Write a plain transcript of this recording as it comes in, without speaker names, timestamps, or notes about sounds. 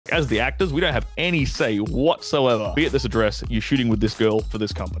Like, as the actors, we don't have any say whatsoever. Be at this address, you're shooting with this girl for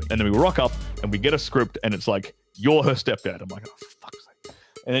this company. And then we rock up and we get a script and it's like, you're her stepdad. I'm like, oh, for fuck's sake.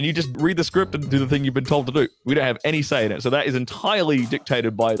 And then you just read the script and do the thing you've been told to do. We don't have any say in it. So that is entirely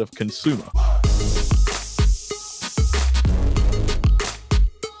dictated by the consumer.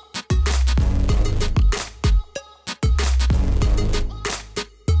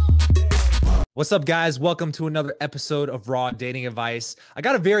 What's up, guys? Welcome to another episode of Raw Dating Advice. I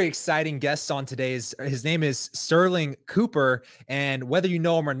got a very exciting guest on today. His name is Stirling Cooper, and whether you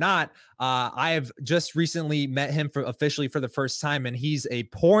know him or not, I have just recently met him officially for the first time, and he's a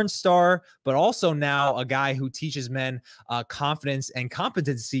porn star, but also now a guy who teaches men confidence and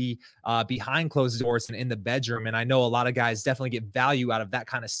competency behind closed doors and in the bedroom. And I know a lot of guys definitely get value out of that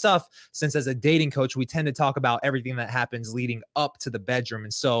kind of stuff, since as a dating coach, we tend to talk about everything that happens leading up to the bedroom.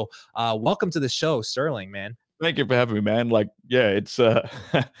 And so welcome to the show, Stirling, man. Thank you for having me, man. Like, yeah, it's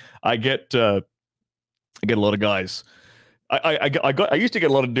I get a lot of guys. I used to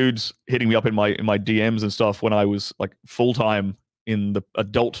get a lot of dudes hitting me up in my DMs and stuff when I was like full time in the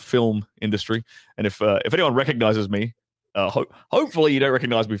adult film industry. And if anyone recognizes me, hopefully you don't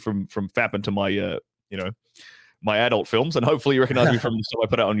recognize me from fapping to my my adult films, and hopefully you recognize me from the stuff I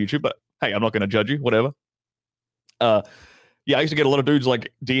put out on YouTube. But hey, I'm not going to judge you, whatever. Yeah, I used to get a lot of dudes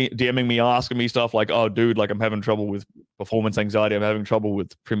like DMing me, asking me stuff like, "Oh, dude, like I'm having trouble with performance anxiety. I'm having trouble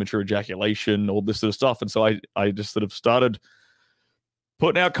with premature ejaculation, all this sort of stuff." And so I just sort of started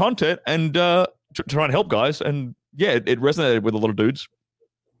putting out content and trying to help guys. And yeah, it resonated with a lot of dudes.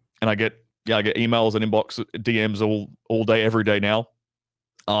 And I get emails and inbox DMs all day, every day now,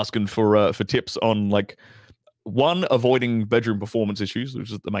 asking for tips on, like, one, avoiding bedroom performance issues,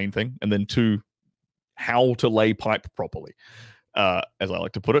 which is the main thing, and then two, how to lay pipe properly, as I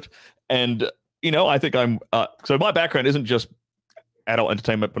like to put it. And, I think so my background isn't just adult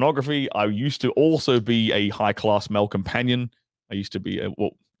entertainment pornography. I used to also be a high-class male companion. I used to be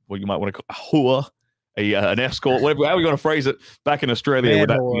what you might want to call a whore, an escort, whatever, how you want to phrase it, back in Australia.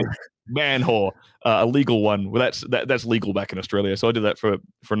 Man whore, a legal one. Well, that's legal back in Australia. So I did that for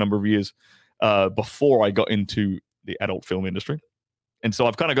a number of years before I got into the adult film industry. And so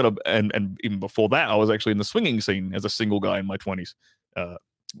I've kind of got and even before that, I was actually in the swinging scene as a single guy in my 20s.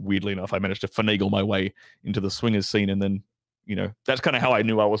 Weirdly enough, I managed to finagle my way into the swingers scene. And then, that's kind of how I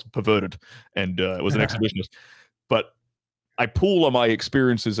knew I was perverted and was an exhibitionist. But I pool on my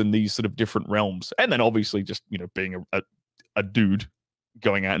experiences in these sort of different realms. And then obviously just, being a dude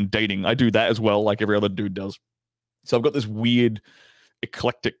going out and dating, I do that as well, like every other dude does. So I've got this weird,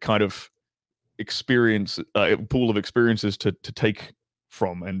 eclectic kind of experience, pool of experiences to take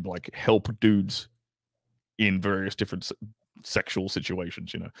from and like help dudes in various different sexual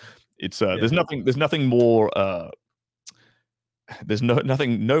situations. It's there's nothing more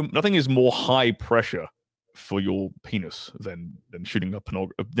nothing is more high pressure for your penis than shooting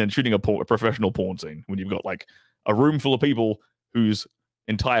a professional porn scene, when you've got like a room full of people whose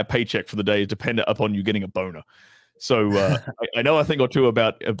entire paycheck for the day is dependent upon you getting a boner. So I know a thing or two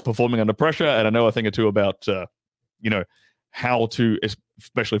about performing under pressure, and I know a thing or two about how to,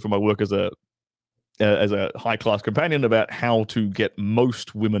 especially for my work as a high-class companion, about how to get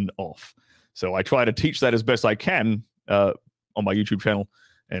most women off. So I try to teach that as best I can on my YouTube channel,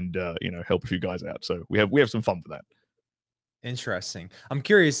 and help a few guys out. So we have some fun with that. Interesting. I'm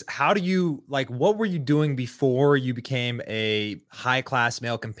curious, what were you doing before you became a high-class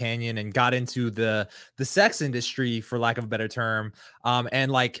male companion and got into the sex industry, for lack of a better term?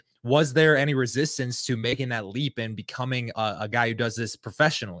 And was there any resistance to making that leap and becoming a guy who does this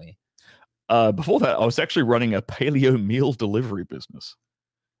professionally? Before that, I was actually running a paleo meal delivery business.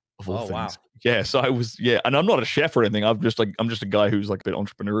 Oh, wow. Yeah, so I was, and I'm not a chef or anything. I'm just a guy who's like a bit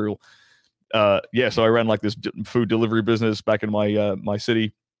entrepreneurial. So I ran like this food delivery business back in my my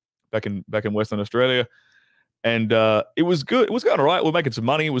city, back in Western Australia, and it was good. It was going all right. We're making some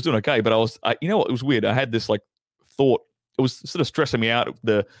money. It was doing okay. But it was weird. I had this like thought. It was sort of stressing me out.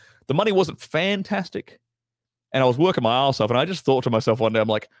 The money wasn't fantastic, and I was working my ass off. And I just thought to myself one day, I'm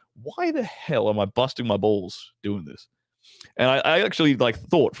like, why the hell am I busting my balls doing this? And I actually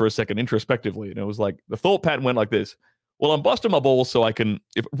thought for a second introspectively, and it was like the thought pattern went like this. Well, I'm busting my balls so I can,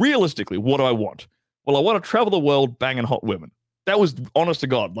 if realistically, what do I want? Well, I want to travel the world banging hot women. That was honest to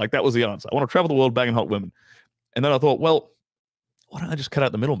God. That was the answer. I want to travel the world banging hot women. And then I thought, well, why don't I just cut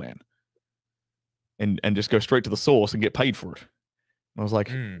out the middleman and just go straight to the source and get paid for it? And I was like,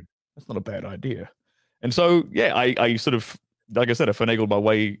 that's not a bad idea. And so, yeah, I sort of, like I said, I finagled my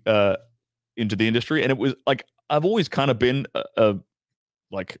way into the industry. And it was like, I've always kind of been a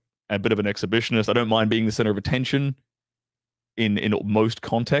bit of an exhibitionist. I don't mind being the center of attention in most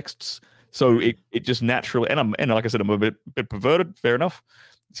contexts. So it just naturally, and like I said, I'm a bit perverted, fair enough.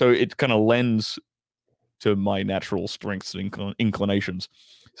 So it kind of lends to my natural strengths and inclinations.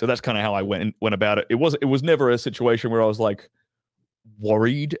 So that's kind of how I went about it. It was never a situation where I was like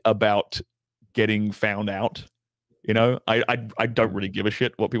worried about getting found out. You know, I don't really give a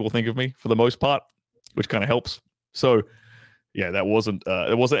shit what people think of me for the most part, which kind of helps. So yeah, that wasn't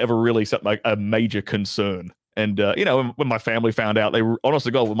it wasn't ever really something like a major concern. And you know, when my family found out, they were honest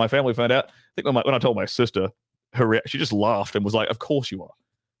to God. When my family found out, I think when I told my sister, she just laughed and was like, "Of course you are.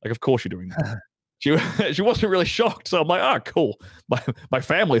 Like, of course you're doing that." She wasn't really shocked. So I'm like, "Ah, cool. My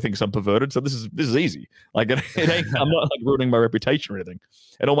family thinks I'm perverted, so this is easy. Like, it ain't, I'm not like ruining my reputation or anything."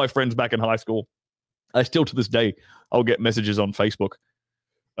 And all my friends back in high school, I still to this day, I'll get messages on Facebook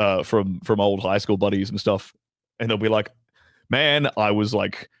from old high school buddies and stuff, and they'll be like, "Man, I was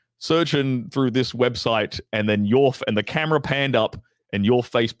like searching through this website, and then the camera panned up, and your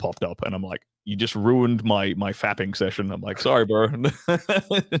face popped up," and I'm like, "You just ruined my fapping session." I'm like, "Sorry, bro."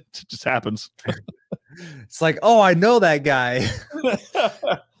 It just happens. It's like, oh, I know that guy.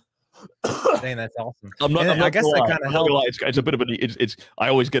 Dang, that's awesome. I'm not. I guess that kind of helps. It's a bit of it's. I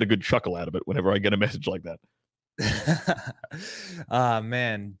always get a good chuckle out of it whenever I get a message like that.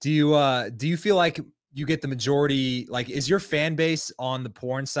 Man, do you feel like you get the majority? Like, is your fan base on the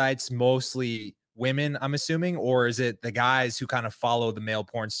porn sites mostly women, I'm assuming, or is it the guys who kind of follow the male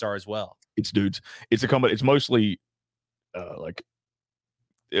porn star as well? It's dudes. It's a combat. It's mostly like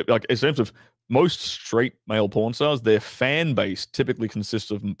in terms of most straight male porn stars, their fan base typically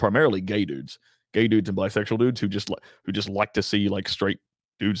consists of primarily gay dudes and bisexual dudes who just like to see like straight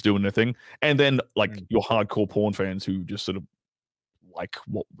dudes doing their thing, and then like your hardcore porn fans who just sort of like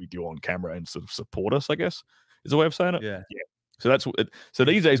what we do on camera and sort of support us, I guess is a way of saying it. Yeah. So that's what. So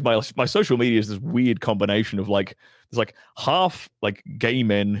these days, my social media is this weird combination of like there's like half like gay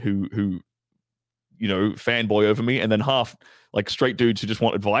men who you know fanboy over me, and then half like straight dudes who just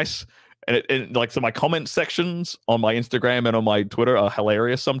want advice. And like so, my comment sections on my Instagram and on my Twitter are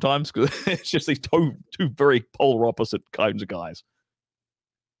hilarious sometimes because it's just these two very polar opposite kinds of guys.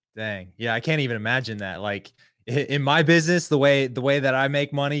 Dang. Yeah, I can't even imagine that. Like in my business, the way that I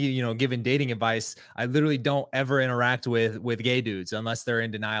make money, you know, giving dating advice, I literally don't ever interact with gay dudes unless they're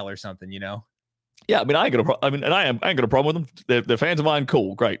in denial or something, you know? Yeah, I mean, I ain't got a problem with them. They're fans of mine.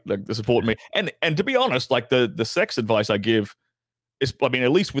 Cool, great. Like, they're supporting me. And to be honest, like the sex advice I give is, I mean,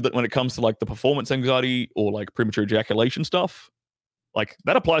 at least with it when it comes to like the performance anxiety or like premature ejaculation stuff, like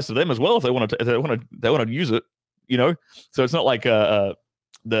that applies to them as well if they want to use it, you know. So it's not like the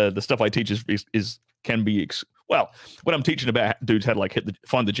stuff I teach can be well, when I'm teaching about dudes how to like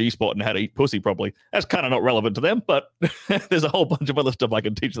find the G spot and how to eat pussy properly, that's kind of not relevant to them. But there's a whole bunch of other stuff I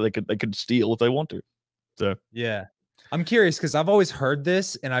can teach that they could steal if they want to. So yeah, I'm curious because I've always heard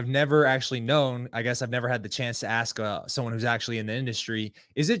this and I've never actually known. I guess I've never had the chance to ask someone who's actually in the industry.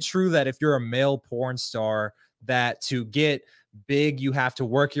 Is it true that if you're a male porn star, that to get big, you have to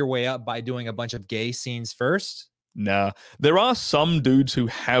work your way up by doing a bunch of gay scenes first? nah, there are some dudes who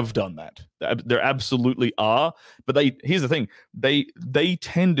have done that. There absolutely are. But here's the thing: they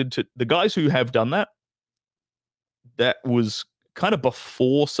tended to the guys who have done that. That was kind of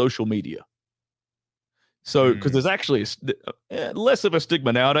before social media. So, because there's actually less of a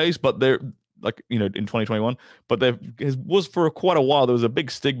stigma nowadays, but there, like, you know, in 2021, but there was for quite a while, there was a big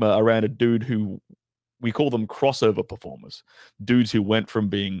stigma around a dude who we call them crossover performers, dudes who went from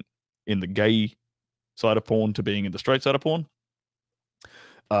being in the gay side of porn to being in the straight side of porn.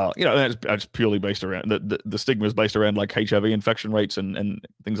 You know, that's purely based around the stigma is based around like HIV infection rates and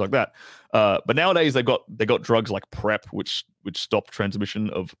things like that. But nowadays they got drugs like PrEP, which stop transmission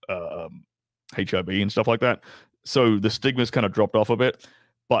of HIV and stuff like that. So the stigma's kind of dropped off a bit.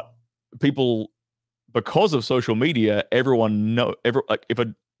 But people, because of social media, everyone like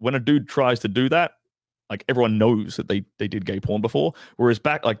when a dude tries to do that, like everyone knows that they did gay porn before. Whereas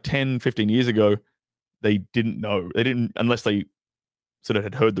back like 10, 15 years ago, they didn't know. They didn't, unless they sort of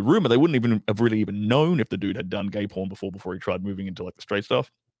had heard the rumor, they wouldn't even have really even known if the dude had done gay porn before he tried moving into like the straight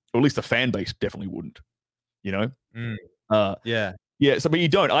stuff. Or at least the fan base definitely wouldn't, you know? Yeah. Yeah, so but you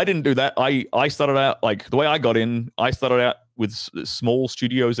don't. I didn't do that. I started out like the way I got in. I started out with small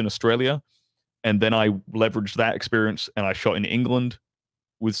studios in Australia, and then I leveraged that experience and I shot in England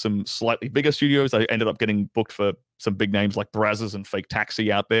with some slightly bigger studios. I ended up getting booked for some big names like Brazzers and Fake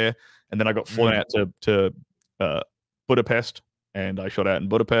Taxi out there, and then I got flown out to Budapest, and I shot out in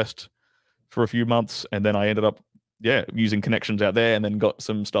Budapest for a few months, and then I ended up using connections out there, and then got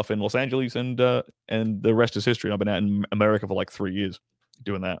some stuff in Los Angeles, and the rest is history. I've been out in America for like 3 years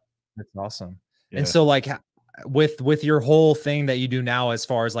doing that. That's awesome. Yeah. And so, like, with your whole thing that you do now, as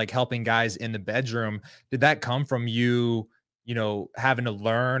far as like helping guys in the bedroom, did that come from you, you know, having to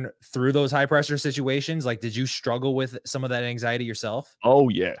learn through those high pressure situations? Like, did you struggle with some of that anxiety yourself? Oh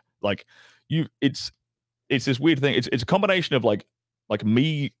yeah, like it's this weird thing. It's a combination of like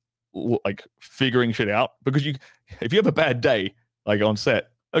me like figuring shit out, because you if you have a bad day like on set,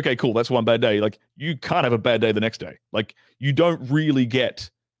 okay, cool, that's one bad day. Like you can't have a bad day the next day. Like you don't really get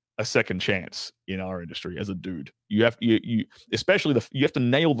a second chance in our industry as a dude. You have you especially you have to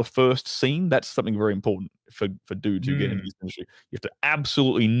nail the first scene. That's something very important for dudes who get into Mm, this industry. You have to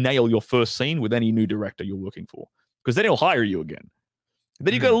absolutely nail your first scene with any new director you're working for, because then he'll hire you again.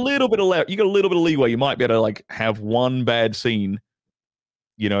 Then you got a mm. little bit of you got a little bit of leeway. You might be able to like have one bad scene,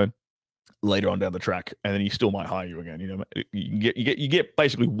 you know, later on down the track, and then he still might hire you again. You know, you get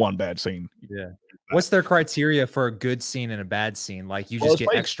basically one bad scene. Yeah. What's their criteria for a good scene and a bad scene? Like, you Well, just get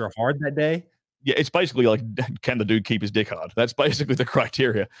extra hard that day? yeah, it's basically like, can the dude keep his dick hard? That's basically the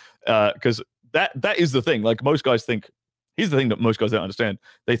criteria, because that is the thing. Like most guys think, here's the thing that most guys don't understand.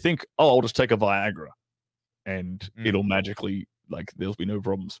 They think, oh, I'll just take a Viagra and Mm, it'll magically, like, there'll be no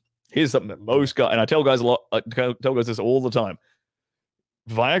problems. Here's something that most guys, and I tell guys a lot, I tell guys this all the time.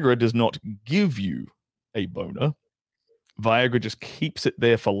 Viagra does not give you a boner. Viagra just keeps it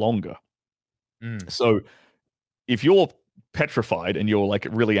there for longer. mm, So if you're petrified and you're like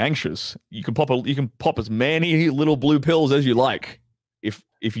really anxious, you can pop as many little blue pills as you like.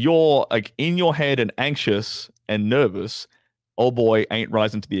 If you're like in your head and anxious and nervous, oh boy, ain't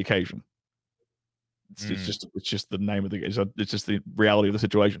rising to the occasion. mm. It's just the name of the it's just the reality of the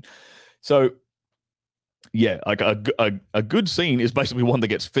situation. So yeah, like a good scene is basically one that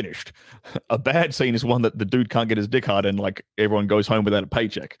gets finished. A bad scene is one that the dude can't get his dick hard and like everyone goes home without a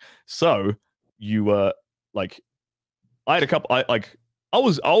paycheck. So you like I had a couple. I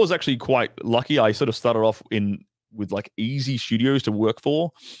was actually quite lucky. I sort of started off in with like easy studios to work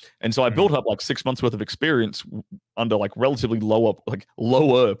for, and so I built Mhm. up like 6 months worth of experience under like relatively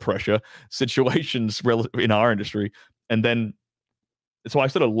lower pressure situations in our industry, and then so I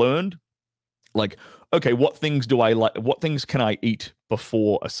sort of learned like, okay, what things do I like? What things can I eat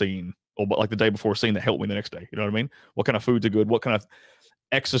before a scene, or like the day before a scene that help me the next day? You know what I mean? What kind of foods are good? What kind of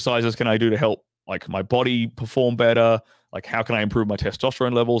exercises can I do to help like my body perform better? Like how can I improve my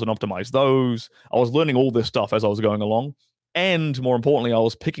testosterone levels and optimize those? I was learning all this stuff as I was going along. And more importantly, I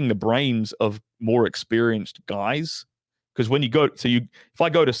was picking the brains of more experienced guys. Because when you go, if I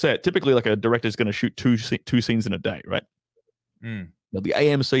go to set, typically like a director is going to shoot two scenes in a day, right? Mm. The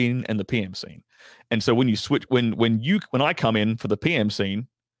AM scene and the PM scene. And so when you switch, when I come in for the PM scene,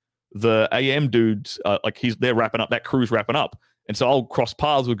 the AM dudes, they're wrapping up, that crew's wrapping up. And so I'll cross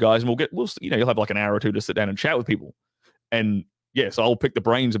paths with guys and you'll have like an hour or two to sit down and chat with people. And yes, I'll pick the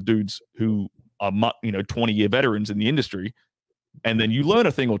brains of dudes who are, 20-year veterans in the industry. And then you learn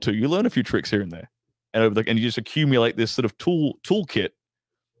a thing or two, you learn a few tricks here and there. And you just accumulate this sort of toolkit,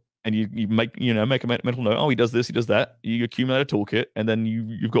 and you make a mental note. Oh, he does this, he does that. You accumulate a toolkit, and then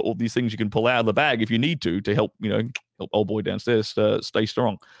you've got all these things you can pull out of the bag if you need to help help old boy downstairs stay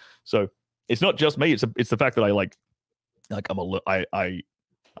strong. So it's not just me. It's the fact that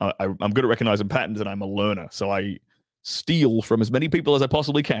I'm good at recognizing patterns, and I'm a learner. So I steal from as many people as I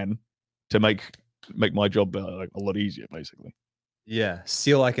possibly can to make my job a lot easier, basically. Yeah,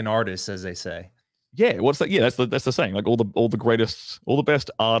 steal like an artist, as they say. Yeah, what's that? Yeah, that's the saying. Like all the greatest, all the best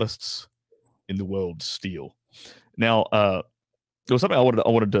artists in the world steal. Now, there was something I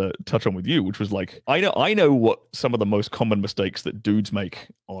wanted to touch on with you, which was like I know what some of the most common mistakes that dudes make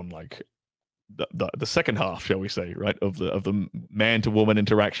on like the second half, shall we say, right, of the man to woman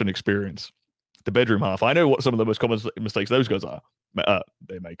interaction experience, the bedroom half. I know what some of the most common mistakes those guys are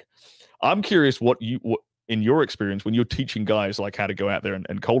they make. I'm curious what in your experience when you're teaching guys like how to go out there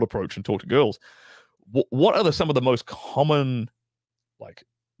and cold approach and talk to girls. What are some of the most common like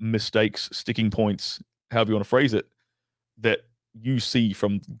mistakes, sticking points, however you want to phrase it, that you see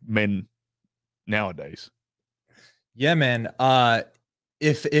from men nowadays? Yeah, man.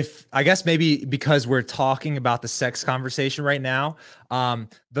 If I guess maybe because we're talking about the sex conversation right now,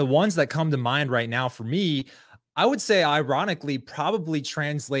 the ones that come to mind right now for me, I would say ironically probably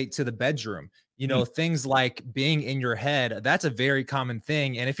translate to the bedroom. You Mm, know, things like being in your head, that's a very common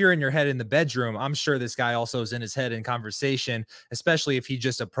thing. And if you're in your head in the bedroom, I'm sure this guy also is in his head in conversation, especially if he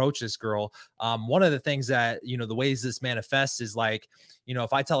just approached this girl. One of the things that, you know, the ways this manifests is like, you know,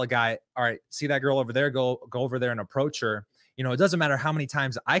 if I tell a guy, all right, see that girl over there, go over there and approach her. You know, it doesn't matter how many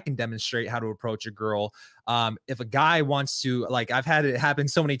times I can demonstrate how to approach a girl. If a guy wants to, like, I've had it happen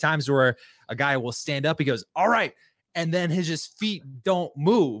so many times where a guy will stand up, he goes, all right, and then his just feet don't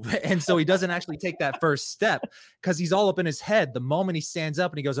move. And so he doesn't actually take that first step because he's all up in his head. The moment he stands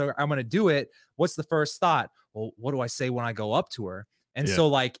up and he goes, I'm going to do it, what's the first thought? Well, what do I say when I go up to her? And Yeah. so,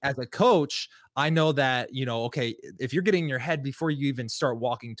 like, as a coach, I know that, you know, okay, if you're getting in your head before you even start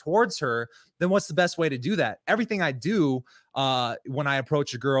walking towards her, then what's the best way to do that? Everything I do when I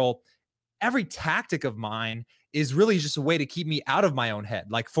approach a girl, every tactic of mine is really just a way to keep me out of my own head.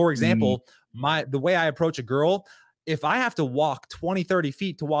 Like, for example, the way I approach a girl, if I have to walk 20, 30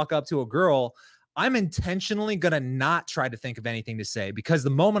 feet to walk up to a girl, I'm intentionally going to not try to think of anything to say, because the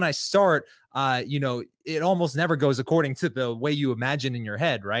moment I start, you know, it almost never goes according to the way you imagine in your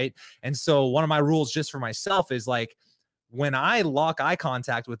head. Right. And so one of my rules just for myself is like, when I lock eye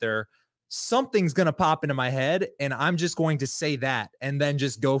contact with her, something's going to pop into my head and I'm just going to say that and then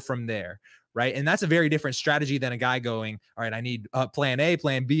just go from there. Right. And that's a very different strategy than a guy going, all right, I need plan A,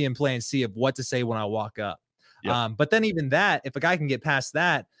 plan B, and plan C of what to say when I walk up. Yep. But then even that, if a guy can get past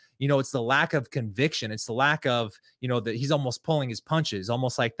that, you know, it's the lack of conviction. It's the lack of, you know, that he's almost pulling his punches,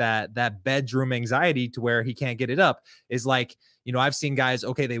 almost like that bedroom anxiety to where he can't get it up. Is like, you know, I've seen guys,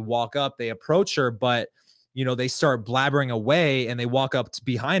 okay, they walk up, they approach her, but you know, they start blabbering away and they walk up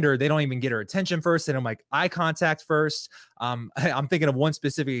behind her. They don't even get her attention first. And I'm like, eye contact first. I'm thinking of one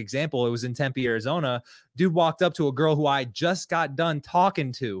specific example. It was in Tempe, Arizona. Dude walked up to a girl who I just got done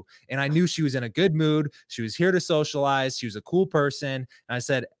talking to, and I knew she was in a good mood. She was here to socialize. She was a cool person. And I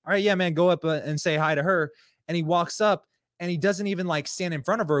said, all right, yeah, man, go up and say hi to her. And he walks up and he doesn't even like stand in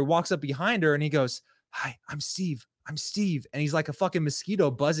front of her. He walks up behind her and he goes, hi, I'm Steve. I'm Steve. And he's like a fucking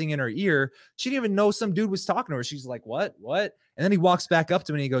mosquito buzzing in her ear. She didn't even know some dude was talking to her. She's like, what? And then he walks back up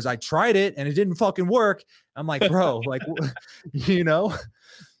to me and he goes, I tried it and it didn't fucking work. I'm like, bro, like, you know?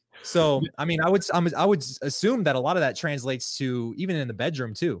 So, I mean, I would assume that a lot of that translates to even in the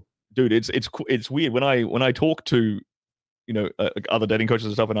bedroom too. Dude, it's weird when I talk to, you know, other dating coaches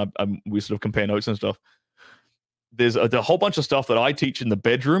and stuff, and we sort of compare notes and stuff. There's a whole bunch of stuff that I teach in the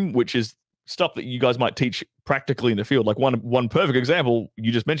bedroom, which is stuff that you guys might teach practically in the field. Like one perfect example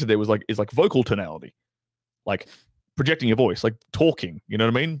you just mentioned there was like vocal tonality, like projecting your voice, like talking. You know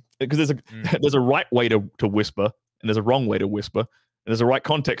what I mean? Because there's a right way to whisper, and there's a wrong way to whisper, and there's a right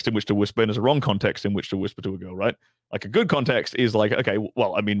context in which to whisper, and there's a wrong context in which to whisper to a girl. Right? Like a good context is like, okay,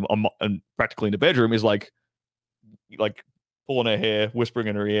 well, I mean, and practically in the bedroom is like pulling her hair, whispering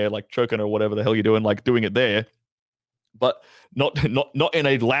in her ear, like choking her, whatever the hell you're doing, like doing it there. But not in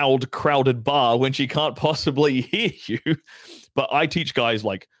a loud, crowded bar when she can't possibly hear you. But I teach guys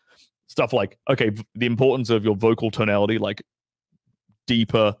like stuff like, okay, the importance of your vocal tonality, like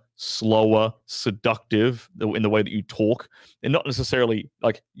deeper, slower, seductive in the way that you talk, and not necessarily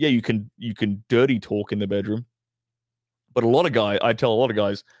like, yeah, you can dirty talk in the bedroom. But I tell a lot of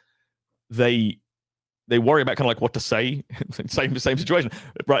guys, they worry about kind of like what to say. same situation,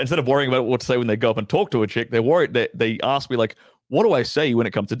 right? Instead of worrying about what to say when they go up and talk to a chick, they're worried that they ask me like, what do I say when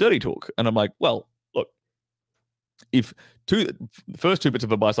it comes to dirty talk? And I'm like, well, look, the first two bits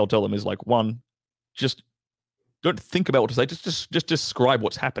of advice I'll tell them is like, one, just don't think about what to say. Just describe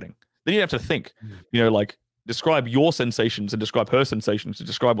what's happening. Then you have to think, you know, like describe your sensations and describe her sensations to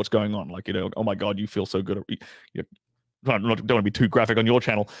describe what's going on. Like, you know, oh my God, you feel so good. You don't want to be too graphic on your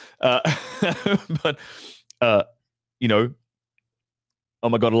channel, but you know, oh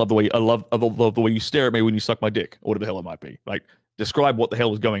my God, I love the way you stare at me when you suck my dick, or whatever the hell it might be. Like, describe what the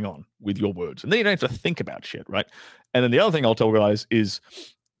hell is going on with your words, and then you don't have to think about shit, right? And then the other thing I'll tell guys is,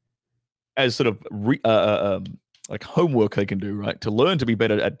 as sort of like homework they can do, right, to learn to be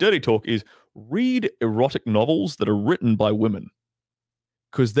better at dirty talk, is read erotic novels that are written by women,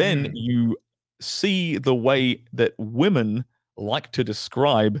 because then you see the way that women like to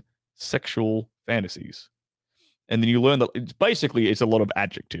describe sexual fantasies. And then you learn that it's a lot of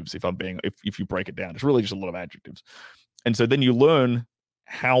adjectives. If you break it down, it's really just a lot of adjectives. And so then you learn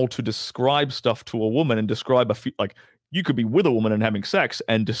how to describe stuff to a woman and describe like you could be with a woman and having sex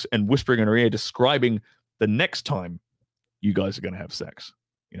and whispering in her ear, describing the next time you guys are going to have sex.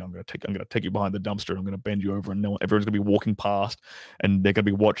 You know, I'm going to take you behind the dumpster. I'm going to bend you over, and everyone's going to be walking past, and they're going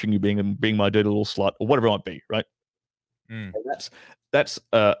to be watching you being my dirty little slut, or whatever it might be, right? That's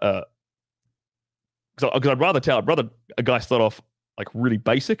because I'd rather a guy start off like really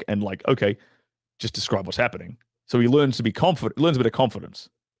basic and like, okay, just describe what's happening. So he learns to be confident, learns a bit of confidence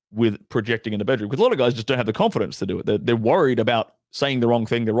with projecting in the bedroom. Because a lot of guys just don't have the confidence to do it. They're worried about saying the wrong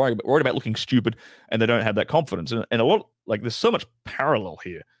thing. They're worried about looking stupid, and they don't have that confidence. And a lot, like, there's so much parallel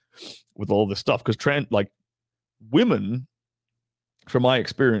here with all this stuff, because like women, from my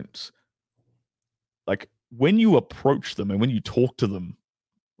experience, like when you approach them and when you talk to them,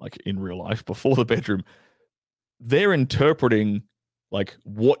 like in real life before the bedroom, they're interpreting like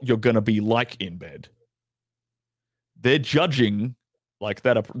what you're going to be like in bed. They're judging like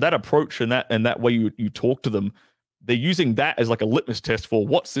that approach and that way you talk to them. They're using that as like a litmus test for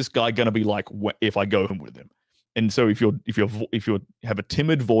what's this guy going to be like if I go home with him. And so if you have a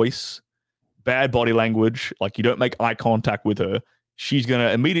timid voice, bad body language, like you don't make eye contact with her, she's going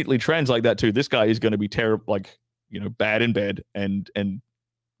to immediately translate that to this guy is going to be terrible, like, bad in bed and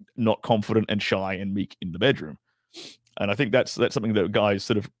not confident and shy and meek in the bedroom. And I think that's something that guys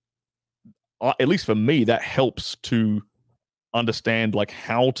sort of, at least for me, that helps to understand like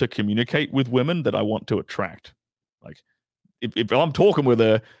how to communicate with women that I want to attract. Like if I'm talking with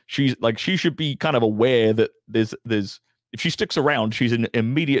her, she's like, she should be kind of aware that there's if she sticks around, she's in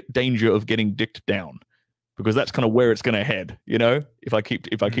immediate danger of getting dicked down, because that's kind of where it's going to head, if I keep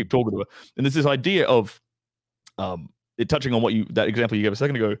talking to her. And there's this idea of touching on that example you gave a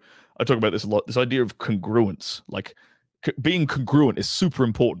second ago. I talk about this a lot, this idea of congruence. Like being congruent is super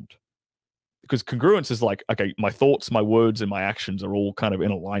important, because congruence is like, okay, my thoughts, my words, and my actions are all kind of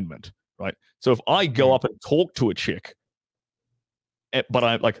in alignment, right? So if I go up and talk to a chick, but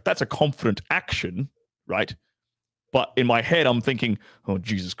I'm like, that's a confident action, right? But in my head, I'm thinking, oh,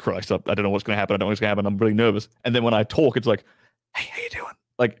 Jesus Christ, I don't know what's going to happen. I don't know what's going to happen. I'm really nervous. And then when I talk, it's like, hey, how you doing?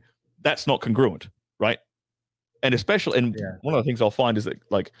 Like, that's not congruent, right? And especially, and one of the things I'll find is that,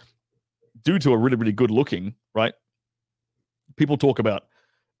 like, dudes who are really, really good looking, right? People talk about,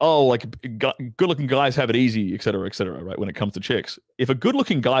 oh, like, good looking guys have it easy, et cetera, right? When it comes to chicks. If a good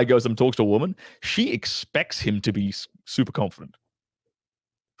looking guy goes and talks to a woman, she expects him to be super confident.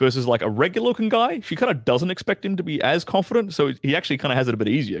 Versus like a regular looking guy, she kind of doesn't expect him to be as confident. So he actually kind of has it a bit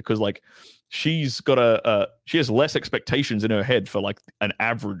easier, because like she's got she has less expectations in her head for like an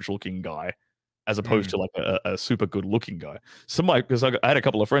average looking guy, as opposed to like a super good looking guy. Because I had a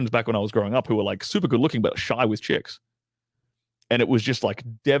couple of friends back when I was growing up who were like super good looking but shy with chicks. And it was just like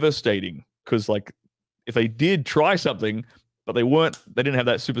devastating, because like if they did try something, but they didn't have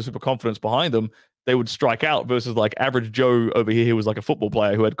that super confidence behind them, they would strike out. Versus like average Joe over here, who was like a football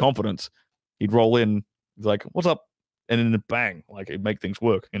player who had confidence, he'd roll in, he's like, what's up? And then bang, like it'd make things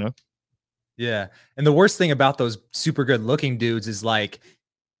work, Yeah. And the worst thing about those super good looking dudes is like,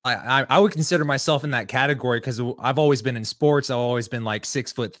 I would consider myself in that category, because I've always been in sports. I've always been like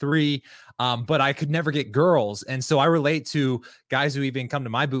 6'3", but I could never get girls. And so I relate to guys who even come to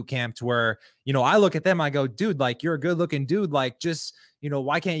my boot camp, to where, I look at them, I go, dude, like, you're a good looking dude. Like, just,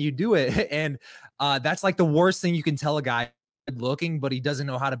 why can't you do it? And that's like the worst thing you can tell a guy good looking, but he doesn't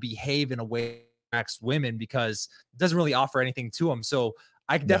know how to behave in a way that attracts women, because it doesn't really offer anything to him. So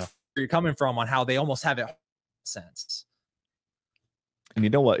I definitely where you're coming from on how they almost have it sense. And you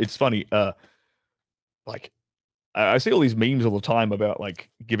know what? It's funny. Like I see all these memes all the time about like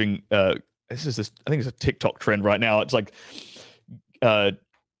giving. I think it's a TikTok trend right now. It's like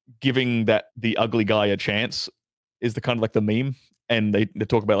giving the ugly guy a chance is the kind of like the meme, and they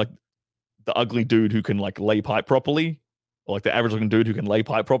talk about like the ugly dude who can like lay pipe properly, or like the average looking dude who can lay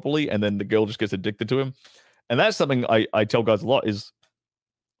pipe properly, and then the girl just gets addicted to him. And that's something I tell guys a lot, is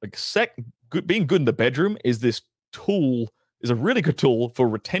like being good in the bedroom is a really good tool for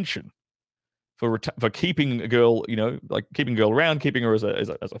retention, for keeping a girl, like keeping a girl around, keeping her as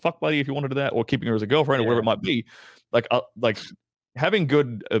a fuck buddy if you wanted to do that, or keeping her as a girlfriend or whatever it might be. Like having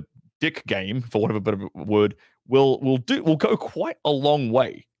good dick game, for want of a better word, will go quite a long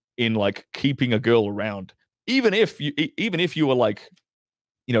way in like keeping a girl around, even if you were like,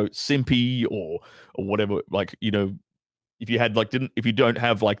 simpy or whatever, like, if you don't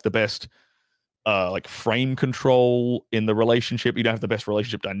have like the best like frame control in the relationship, you don't have the best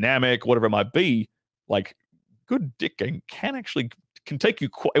relationship dynamic, whatever it might be, like good dick game can take you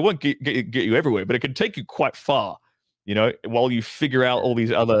it won't get you everywhere, but it can take you quite far, while you figure out all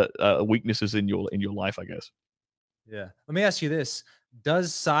these other weaknesses in your life, I guess. Yeah. Let me ask you this.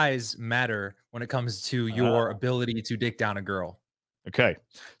 Does size matter when it comes to your ability to dick down a girl? Okay.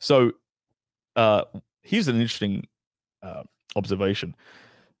 So here's an interesting observation,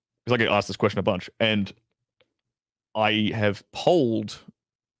 because I get asked this question a bunch, and I have polled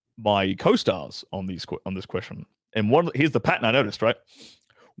my co-stars on this question. And here's the pattern I noticed, right?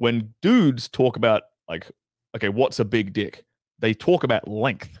 When dudes talk about like, okay, what's a big dick? They talk about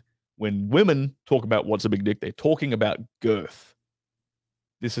length. When women talk about what's a big dick, they're talking about girth.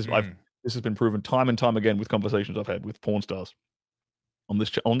 This has been proven time and time again with conversations I've had with porn stars on this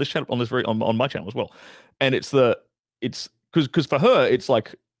channel, on my channel as well. And it's because for her, it's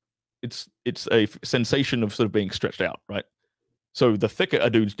like it's a sensation of sort of being stretched out, right? So the thicker a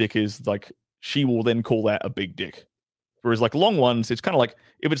dude's dick is, like, she will then call that a big dick. Whereas like long ones, it's kind of like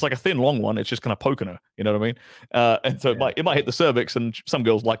if it's like a thin long one, it's just kind of poking her. You know what I mean? And so it might hit the cervix, and some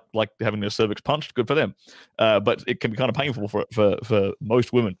girls like having their cervix punched. Good for them, but it can be kind of painful for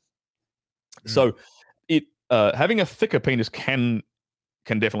most women. So it having a thicker penis can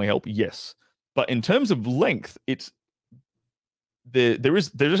definitely help, yes. But in terms of length, it's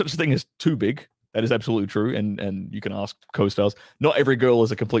there's such a thing as too big. That is absolutely true, and you can ask co-stars. Not every girl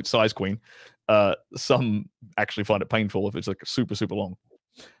is a complete size queen. Some actually find it painful if it's like super long.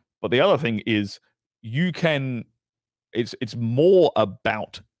 But the other thing is, it's more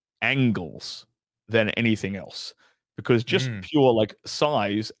about angles than anything else, because just pure like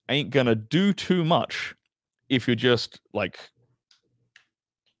size ain't gonna do too much if you're just like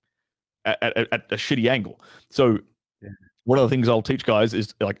at a shitty angle. So one of the things I'll teach guys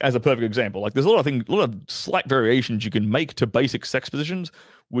is, like, as a perfect example, like there's a lot of slight variations you can make to basic sex positions,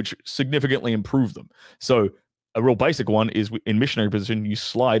 which significantly improve them. So a real basic one is in missionary position, you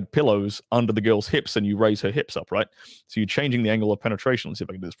slide pillows under the girl's hips and you raise her hips up, right? So you're changing the angle of penetration. Let's see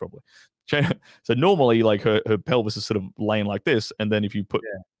if I can do this properly. So normally, like her pelvis is sort of laying like this, and then if you put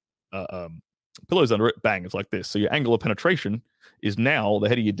pillows under it, bang, it's like this. So your angle of penetration is now the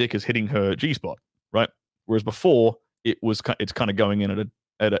head of your dick is hitting her G-spot, right? Whereas before, it's kind of going in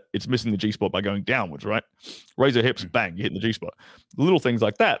it's missing the G-spot by going downwards, right? Raise her hips, bang, you hit the G-spot. Little things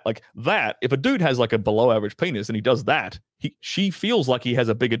like that, if a dude has like a below average penis and he does that, she feels like he has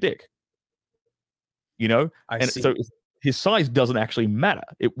a bigger dick, you know? I see. So his size doesn't actually matter.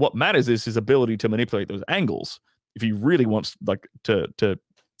 What matters is his ability to manipulate those angles if he really wants like to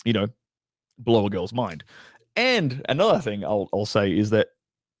you know, blow a girl's mind. And another thing I'll say is that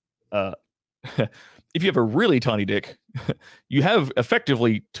if you have a really tiny dick, you have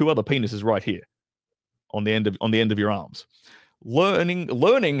effectively two other penises right here on the end of your arms.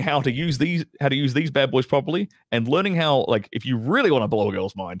 Learning how to use these bad boys properly, and learning how, like, if you really want to blow a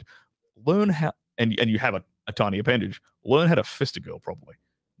girl's mind, learn how, and you have a tiny appendage, learn how to fist a girl properly.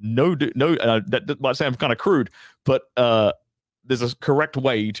 That might sound kind of crude, but there's a correct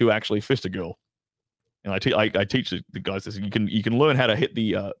way to actually fist a girl, and I teach the guys this. You can learn how to hit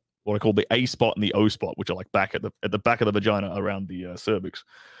the what I call the A spot and the O spot, which are like back at the back of the vagina around the cervix.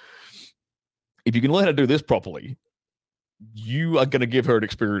 If you can learn how to do this properly, you are going to give her an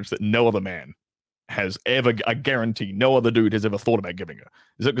experience that no other man has ever. I guarantee no other dude has ever thought about giving her.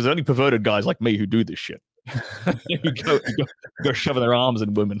 Because only perverted guys like me who do this shit. you go shoving their arms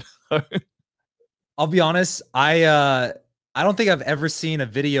in women. I'll be honest, I don't think I've ever seen a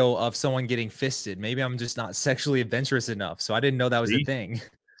video of someone getting fisted. Maybe I'm just not sexually adventurous enough, so I didn't know that was a thing.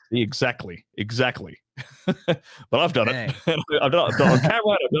 Exactly. But I've done it. I've done it on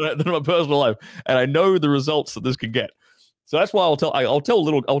camera. I've done it in my personal life, and I know the results that this can get. So that's why I'll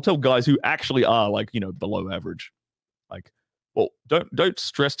tell guys who actually are, like, you know, below average, like, well, don't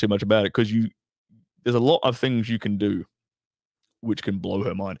stress too much about it, because there's a lot of things you can do which can blow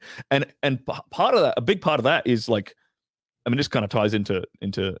her mind. And part of that, a big part of that is, like, I mean, this kind of ties into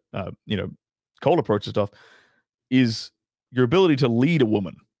you know, cold approach and stuff, is your ability to lead a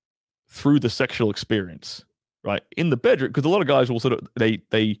woman through the sexual experience, right, in the bedroom. Because a lot of guys will sort of they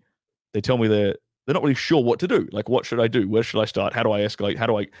tell me they're not really sure what to do. Like, what should I do? Where should I start? How do I escalate? How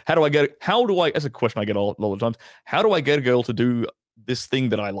do I that's a question I get all the times. How do I get a girl to do this thing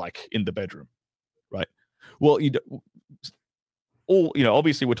that I like in the bedroom, right? Well, you know,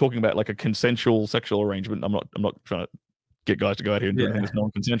 obviously we're talking about like a consensual sexual arrangement. I'm not trying to get guys to go out here and do anything that's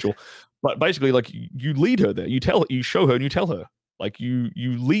non-consensual, but basically, like, you lead her there. You show her and you tell her, like, you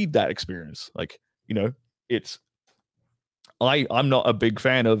lead that experience. Like, you know, I'm not a big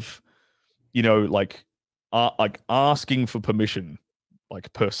fan of, you know, like asking for permission,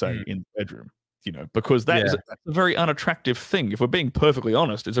 like, per se, in the bedroom, you know, because that's a very unattractive thing. If we're being perfectly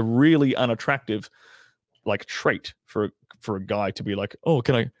honest, it's a really unattractive, like, trait for a guy to be like, oh,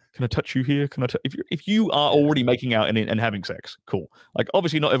 can I touch you here? Can I if you are already making out and having sex, cool. Like,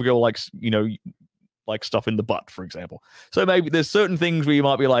 obviously not every girl likes, you know, like stuff in the butt, for example. So maybe there's certain things where you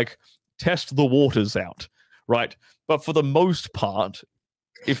might be like, test the waters out, right? But for the most part,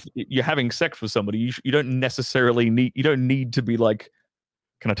 if you're having sex with somebody, you don't necessarily need to be like,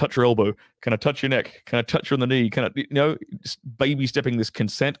 can I touch your elbow? Can I touch your neck? Can I touch you on the knee? Can I, you know, just baby stepping this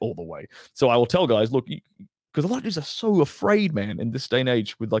consent all the way. So I will tell guys, look, because a lot of dudes are so afraid, man, in this day and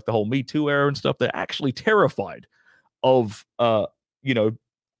age with, like, the whole Me Too era and stuff. They're actually terrified of, you know,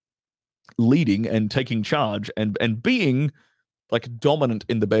 leading and taking charge and being, like, dominant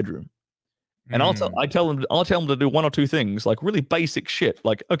in the bedroom. And I'll tell them to do one or two things, like, really basic shit.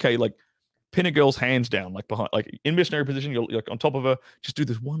 Like, okay, like, pin a girl's hands down, like, behind, like, in missionary position, you're like on top of her. Just do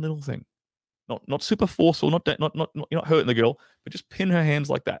this one little thing. not super forceful, not you're not hurting the girl, but just pin her hands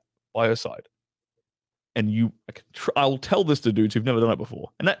like that by her side. And I'll tell this to dudes who've never done it before,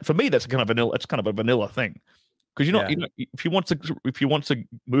 and that for me that's kind of vanilla. It's kind of a vanilla thing because Yeah. if you want to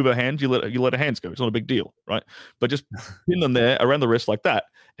move her hands, you let her hands go. It's not a big deal, right? But just pin them there around the wrist like that,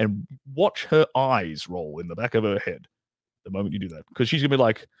 and watch her eyes roll in the back of her head the moment you do that, because she's gonna be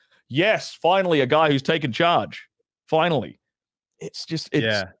like, "Yes, finally, a guy who's taken charge. Finally." It's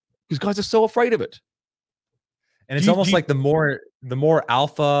Yeah. because guys are so afraid of it. And it's almost like the more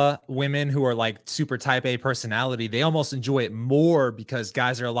alpha women who are like super type A personality, they almost enjoy it more because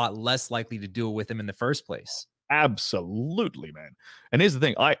guys are a lot less likely to do it with them in the first place. Absolutely, man. And here's the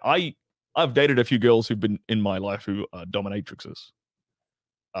thing: I've dated a few girls who've been in my life who are dominatrixes.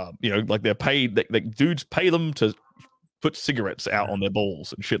 Like they're paid. Dudes pay them to put cigarettes out on their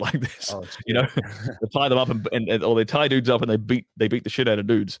balls and shit like this. Oh, They tie them up or they tie dudes up and they beat the shit out of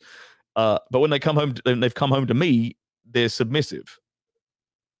dudes. But when they come home, they've come home to me, they're submissive.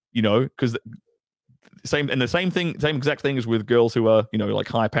 Because same exact thing is with girls who are like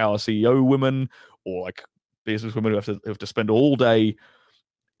high power CEO women or like business women who have to spend all day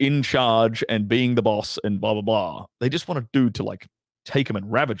in charge and being the boss and blah blah blah. They just want a dude to like take them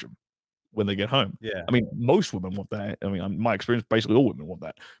and ravage them when they get home. Yeah. I mean, most women want that. I mean, in my experience, basically all women want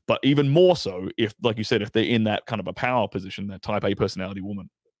that. But even more so if, like you said, if they're in that kind of a power position, that type A personality woman.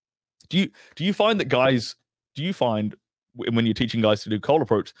 Do you find that guys? Do you find when you're teaching guys to do cold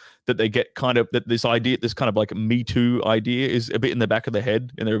approach that they get kind of that this kind of like Me Too idea is a bit in the back of their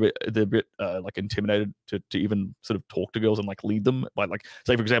head, and they're a bit like intimidated to even sort of talk to girls and like lead them by, like,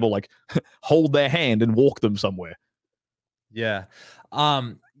 say for example, like hold their hand and walk them somewhere. Yeah.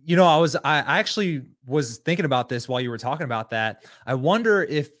 I actually was thinking about this while you were talking about that. I wonder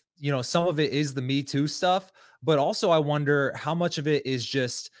if, some of it is the Me Too stuff, but also I wonder how much of it is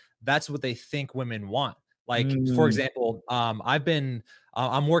just that's what they think women want. Like, for example,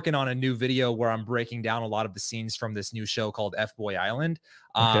 I'm working on a new video where I'm breaking down a lot of the scenes from this new show called F-Boy Island.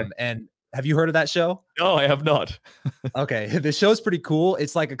 Okay. And have you heard of that show? No, I have not. Okay, the show's pretty cool.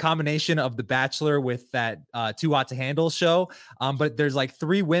 It's like a combination of The Bachelor with that Too Hot to Handle show. But there's like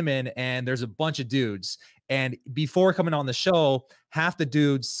 3 women and there's a bunch of dudes. And before coming on the show, half the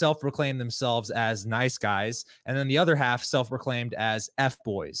dudes self-proclaim themselves as nice guys, and then the other half self-proclaimed as F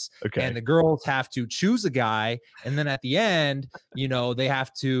boys. Okay. And the girls have to choose a guy, and then at the end, they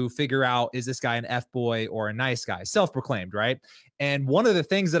have to figure out, is this guy an F boy or a nice guy? Self-proclaimed, right? And one of the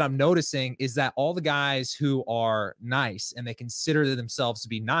things that I'm noticing is that all the guys who are nice and they consider themselves to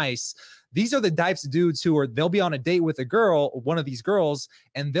be nice, these are the types of dudes they'll be on a date with a girl, one of these girls,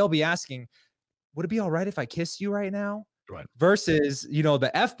 and they'll be asking, would it be all right if I kissed you right now? Right. Versus,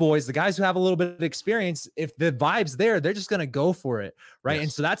 the F boys, the guys who have a little bit of experience, if the vibe's there, they're just going to go for it. Right. Yes.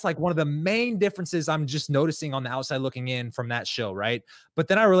 And so that's like one of the main differences I'm just noticing on the outside looking in from that show. Right. But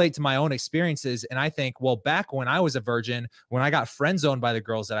then I relate to my own experiences. And I think, well, back when I was a virgin, when I got friend zoned by the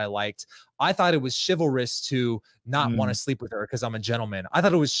girls that I liked, I thought it was chivalrous to not want to sleep with her because I'm a gentleman. I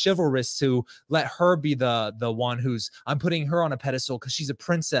thought it was chivalrous to let her be the one I'm putting her on a pedestal because she's a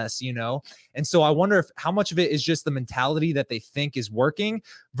princess, And so I wonder how much of it is just the mentality that they think is working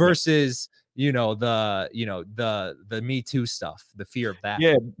versus the Me Too stuff, the fear of that.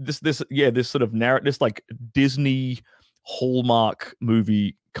 Yeah, this sort of narrative, this like Disney Hallmark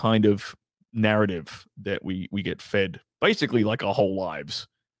movie kind of narrative that we get fed basically like our whole lives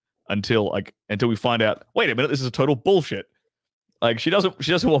until we find out, wait a minute, this is a total bullshit. Like she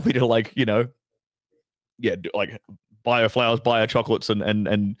doesn't want me to like, like buy her flowers, buy her chocolates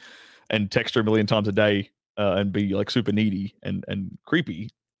and text her a million times a day and be like super needy and creepy.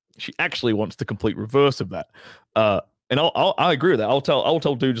 She actually wants the complete reverse of that. And I agree with that. I'll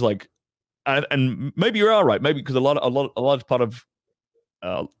tell dudes like, and maybe you are right. Maybe because a large part of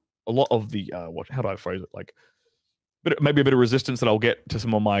a lot of the how do I phrase it? Like, maybe a bit of resistance that I'll get to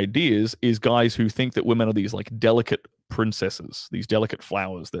some of my ideas is guys who think that women are these like delicate princesses, these delicate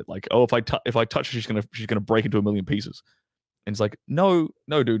flowers that like, oh, if I touch her, she's gonna break into a million pieces. And it's like, no,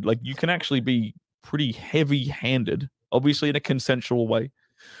 dude, like you can actually be pretty heavy-handed, obviously in a consensual way.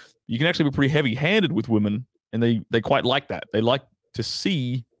 You can actually be pretty heavy-handed with women, and they quite like that. They like to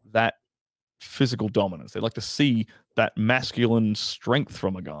see that physical dominance. They like to see that masculine strength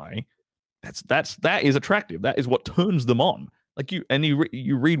from a guy. That is attractive. That is what turns them on. Like you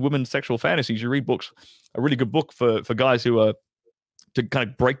read women's sexual fantasies. You read books. A really good book for guys who are to kind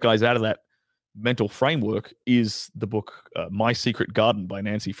of break guys out of that mental framework is the book My Secret Garden by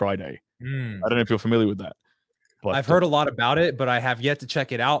Nancy Friday. I don't know if you're familiar with that. But I've heard a lot about it, but I have yet to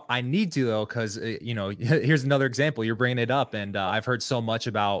check it out. I need to though, because you know, here's another example. You're bringing it up, and I've heard so much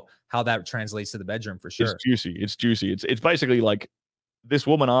about how that translates to the bedroom for it's sure. juicy. It's juicy. It's basically like this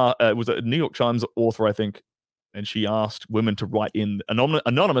woman was a New York Times author, I think, and she asked women to write in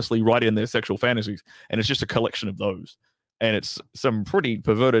anonymously write in their sexual fantasies, and it's just a collection of those, and it's some pretty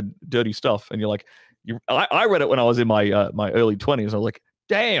perverted, dirty stuff. And you're like, I read it when I was in my my early 20s. I was like,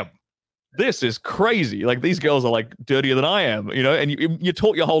 damn, this is crazy. Like these girls are like dirtier than I am, you know. And you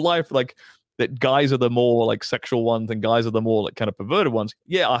taught your whole life like that guys are the more like sexual ones and guys are the more like kind of perverted ones.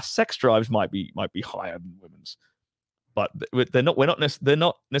 Yeah, our sex drives might be higher than women's, but they're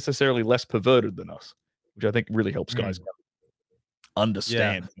not necessarily less perverted than us, which I think really helps guys Yeah.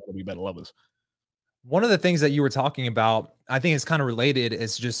 understand how to be better lovers. One of the things that you were talking about, I think it's kind of related,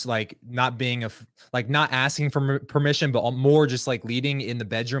 is just like not being like not asking for permission, but more just like leading in the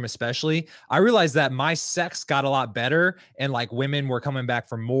bedroom, especially. I realized that my sex got a lot better and like women were coming back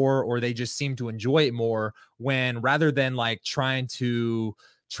for more, or they just seemed to enjoy it more when rather than like trying to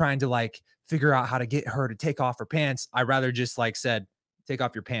like figure out how to get her to take off her pants, I rather just like said, take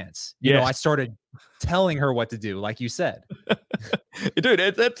off your pants. You know, Yes. I started telling her what to do, like you said. Dude,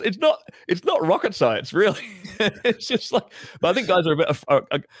 it's not rocket science, really. It's just like, but I think guys are a bit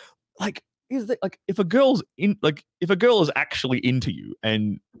like, is it like if a girl's in, like if a girl is actually into you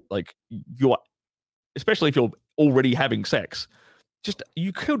and like you're, especially if you're already having sex, just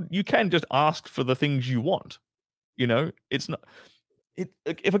you can just ask for the things you want. You know, it's not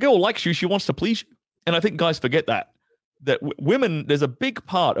if a girl likes you, she wants to please you, and I think guys forget that women, there's a big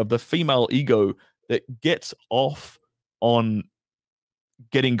part of the female ego that gets off on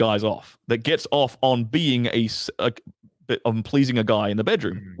getting guys off, that gets off on being on pleasing a guy in the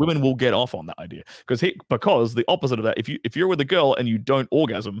bedroom. Women will get off on that idea because the opposite of that, if you're with a girl and you don't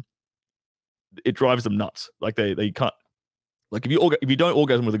orgasm, it drives them nuts. Like they can't, like if you don't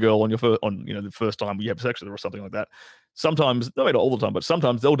orgasm with a girl on your the first time you have sex with her or something like that, sometimes, no, not all the time, but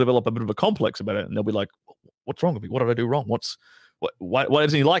sometimes they'll develop a bit of a complex about it, and they'll be like, what's wrong with me? What did I do wrong? Why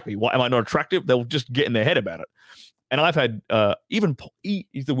doesn't he like me? Why am I not attractive? They'll just get in their head about it. And I've had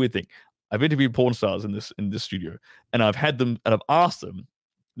it's the weird thing. I've interviewed porn stars in this studio, and I've had them and I've asked them.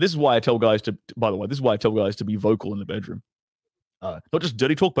 This is why I tell guys to. By the way, this is why I tell guys to be vocal in the bedroom, not just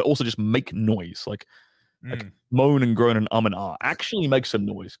dirty talk, but also just make noise, like moan and groan and and ah. Actually, make some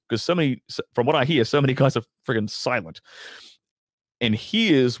noise, because from what I hear, so many guys are friggin' silent. And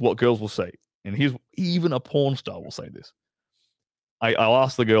here's what girls will say, and here's even a porn star will say this. I'll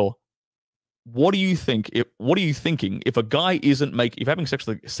ask the girl, what do you think? What are you thinking if a guy isn't you're having sex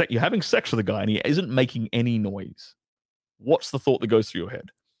with a guy and he isn't making any noise? What's the thought that goes through your head?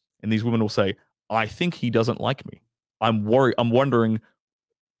 And these women will say, I think he doesn't like me. I'm worried. I'm wondering,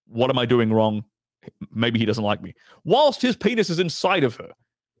 what am I doing wrong? Maybe he doesn't like me. Whilst his penis is inside of her,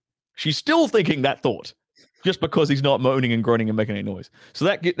 she's still thinking that thought, just because he's not moaning and groaning and making any noise. So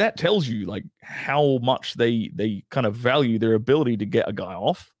that tells you like how much they kind of value their ability to get a guy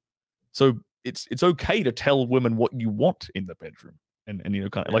off. So it's okay to tell women what you want in the bedroom, and you know,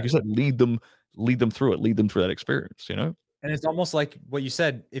 kind of like you said, lead them through it, lead them through that experience, you know. And it's almost like what you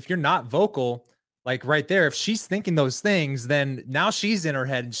said, if you're not vocal, like right there, if she's thinking those things, then now she's in her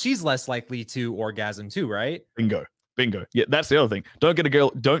head and she's less likely to orgasm too, right? Bingo. Yeah, that's the other thing.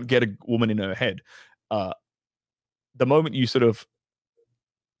 Don't get a woman in her head. The moment you sort of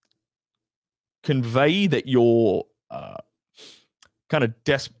convey that you're kind of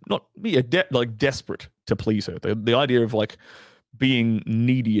desperate to please her. The idea of like being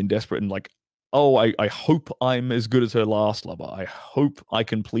needy and desperate and like, oh, I hope I'm as good as her last lover. I hope I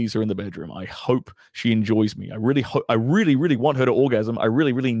can please her in the bedroom. I hope she enjoys me. I really want her to orgasm. I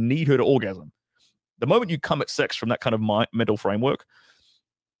really, really need her to orgasm. The moment you come at sex from that kind of mental framework,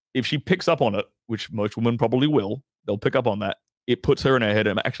 if she picks up on it, which most women probably will, they'll pick up on that. It puts her in her head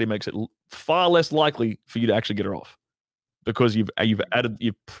and actually makes it far less likely for you to actually get her off, because you've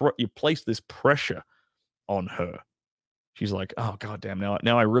placed this pressure on her. She's like, oh god damn, now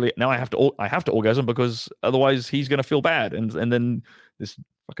I have to orgasm, because otherwise he's gonna feel bad, and then this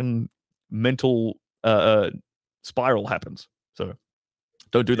fucking mental spiral happens. So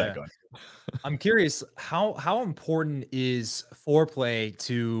don't do that, guys. I'm curious, how important is foreplay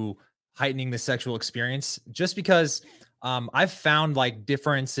to heightening the sexual experience? Just because I've found like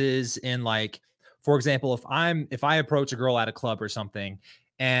differences in, like, for example, if I approach a girl at a club or something,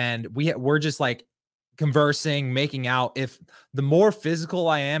 and we're just like conversing, making out, if the more physical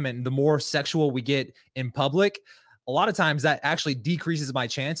I am and the more sexual we get in public, a lot of times that actually decreases my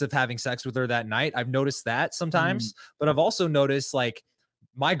chance of having sex with her that night. I've noticed that sometimes, but I've also noticed like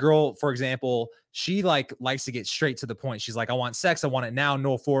my girl, for example, she likes to get straight to the point. She's like, I want sex, I want it now,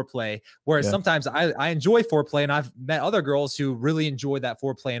 no foreplay. Whereas Yeah. sometimes I enjoy foreplay, and I've met other girls who really enjoy that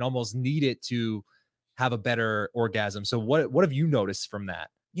foreplay and almost need it to have a better orgasm. So what have you noticed from that?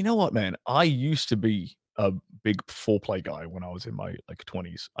 You know what, man? I used to be a big foreplay guy when I was in my like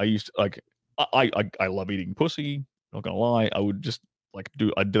 20s. I used to like I love eating pussy, not gonna lie. I would just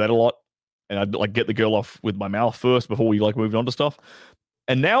I'd do that a lot. And I'd like get the girl off with my mouth first before we like moved on to stuff.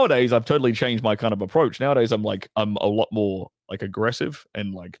 And nowadays I've totally changed my kind of approach. Nowadays I'm a lot more like aggressive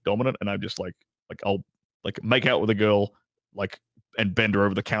and like dominant, and I'm just I'll like make out with a girl like and bend her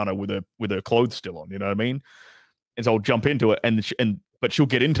over the counter with her clothes still on, you know what I mean? And so I'll jump into it, but she'll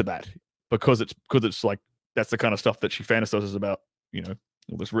get into that because it's like that's the kind of stuff that she fantasizes about, you know,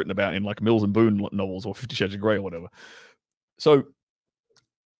 all this written about in like Mills and Boone novels or 50 Shades of Grey or whatever. So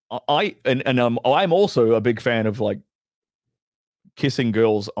I'm also a big fan of like kissing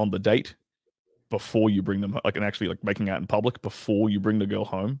girls on the date before you bring them, like, and actually like making out in public before you bring the girl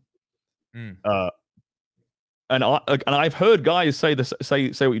home. Mm. And I've heard guys say what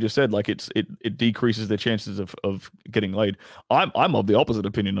you just said, like it decreases their chances of getting laid. I'm of the opposite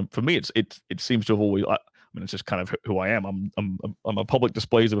opinion. For me, it seems to have always. I mean, it's just kind of who I am. I'm a public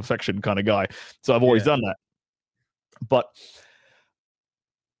displays of affection kind of guy, so I've always done that. But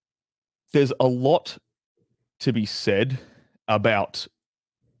there's a lot to be said about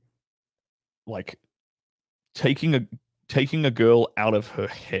like taking a girl out of her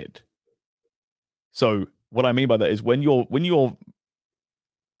head. So what I mean by that is when you're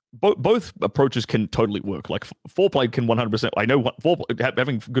both approaches can totally work. Like foreplay can 100%. I know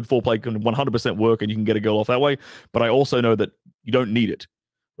having good foreplay can 100% work, and you can get a girl off that way. But I also know that you don't need it,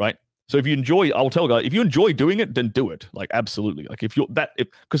 right? So if you enjoy, I'll tell guys, if you enjoy doing it, then do it. Like absolutely. Like if you're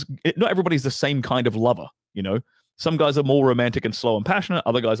because not everybody's the same kind of lover. You know, some guys are more romantic and slow and passionate.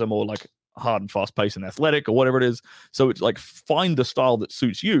 Other guys are more like hard and fast paced and athletic or whatever it is. So it's like find the style that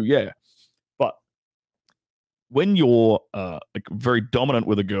suits you. Yeah, but when you're like very dominant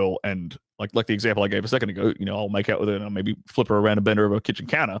with a girl, and like the example I gave a second ago, you know, I'll make out with her and I'll maybe flip her around and bend her over a kitchen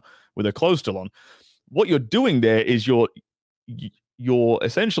counter with her clothes still on. What you're doing there is you're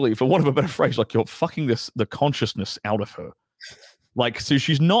essentially, for want of a better phrase, like you're fucking the consciousness out of her. Like, so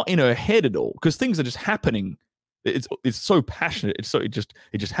she's not in her head at all because things are just happening. It's so passionate. It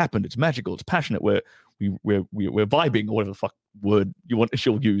just happened. It's magical. It's passionate. We're vibing, or whatever the fuck word you want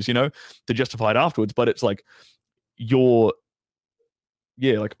she'll use, you know, to justify it afterwards. But it's like you're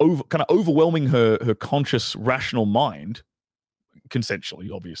like kind of overwhelming her conscious rational mind,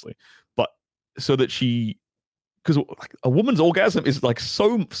 consensually obviously, but so that she, because like, a woman's orgasm is like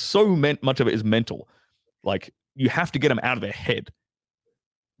so much of it is mental. Like you have to get them out of their head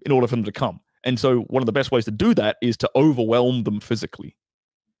in order for them to come. And so one of the best ways to do that is to overwhelm them physically.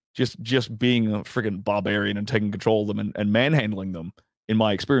 Just being a friggin' barbarian and taking control of them and manhandling them, in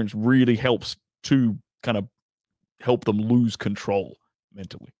my experience, really helps to kind of help them lose control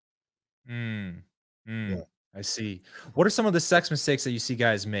mentally. Yeah. I see. What are some of the sex mistakes that you see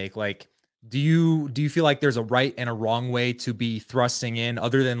guys make? Like, do you feel like there's a right and a wrong way to be thrusting in,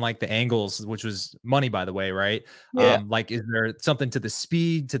 other than like the angles, which was money, by the way, right? Yeah. Like, is there something to the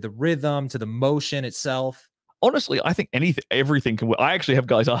speed, to the rhythm, to the motion itself? Honestly, I think everything can work. I actually have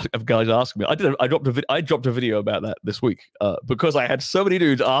guys ask me. I dropped a video about that this week because I had so many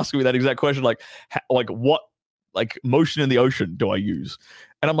dudes asking me that exact question, like what like motion in the ocean do I use?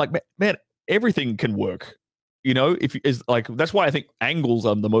 And I'm like, man, everything can work. You know, that's why I think angles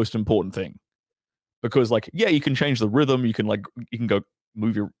are the most important thing, because like, yeah, you can change the rhythm. You can go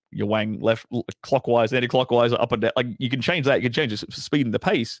move your wang left clockwise, anti-clockwise, up and down. Like you can change that. You can change the speed and the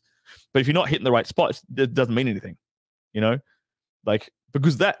pace. But if you're not hitting the right spots, it doesn't mean anything, you know? Like,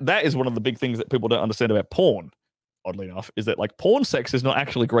 because that is one of the big things that people don't understand about porn, oddly enough, is that like porn sex is not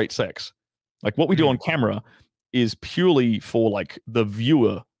actually great sex. Like what we do on camera is purely for like the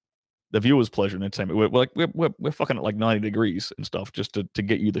viewer's pleasure and entertainment. We're fucking at like 90 degrees and stuff just to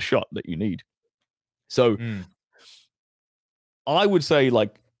get you the shot that you need. So I would say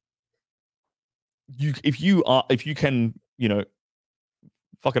like if you can, you know,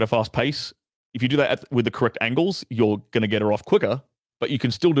 fuck at a fast pace. If you do that with the correct angles, you're going to get her off quicker, but you can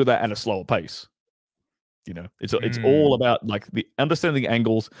still do that at a slower pace. You know, it's all about like the understanding the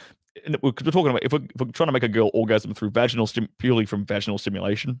angles. And we're talking about if we're trying to make a girl orgasm through purely from vaginal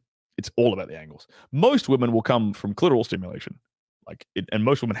stimulation, it's all about the angles. Most women will come from clitoral stimulation, and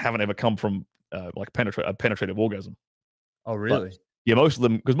most women haven't ever come from like a penetrative orgasm. Oh, really? But, yeah, most of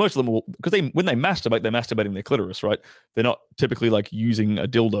them will, because when they masturbate, they're masturbating their clitoris, right? They're not typically like using a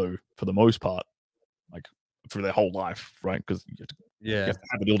dildo for the most part. Like for their whole life, right? Because you Yeah. have to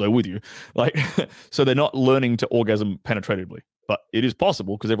have a dildo with you, like so they're not learning to orgasm penetratively, but it is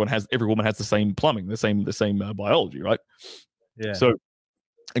possible because every woman has the same plumbing, the same biology, right? Yeah. So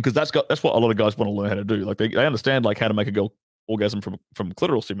because that's what a lot of guys want to learn how to do. Like they understand like how to make a girl orgasm from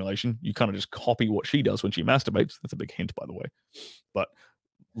clitoral stimulation. You kind of just copy what she does when she masturbates. That's a big hint, by the way. But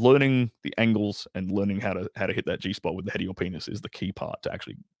learning the angles and learning how to hit that G spot with the head of your penis is the key part to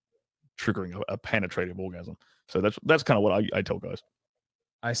actually triggering a penetrative orgasm. So that's kind of what I tell guys.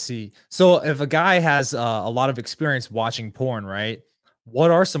 I see. So if a guy has a lot of experience watching porn, right?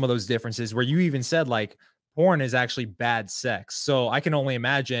 What are some of those differences where you even said like porn is actually bad sex? So I can only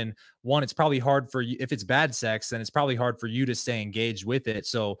imagine one, it's probably hard for you if it's bad sex, then it's probably hard for you to stay engaged with it.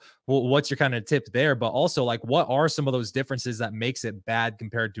 So what's your kind of tip there? But also like what are some of those differences that makes it bad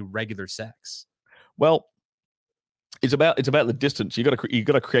compared to regular sex? Well, it's about the distance. You got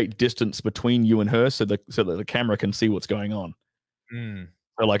to create distance between you and her so that the camera can see what's going on. Mm.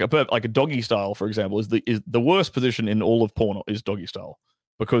 So like a doggy style, for example, is the worst position in all of porn is doggy style,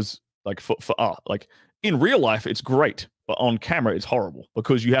 because like for like in real life it's great, but on camera it's horrible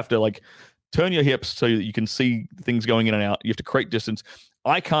because you have to like turn your hips so that you can see things going in and out. You have to create distance.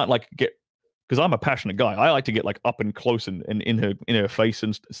 I can't like get, because I'm a passionate guy. I like to get like up and close and in her face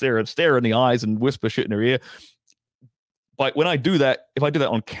and stare in the eyes and whisper shit in her ear. But when I do that, if I do that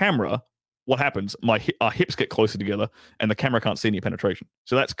on camera, what happens? Our hips get closer together, and the camera can't see any penetration.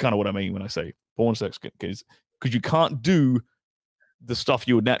 So that's kind of what I mean when I say porn sex, because you can't do the stuff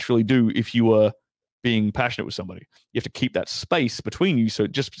you would naturally do if you were being passionate with somebody. You have to keep that space between you, so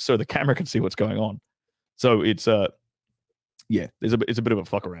the camera can see what's going on. So it's it's a bit of a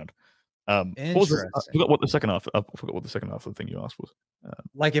fuck around. I forgot what the second half. I forgot what the second half of the thing you asked was.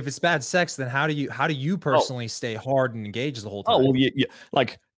 Like if it's bad sex, then how do you personally stay hard and engaged the whole time? Oh well, yeah.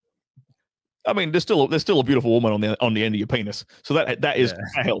 Like, I mean, there's still a beautiful woman on the end of your penis, so that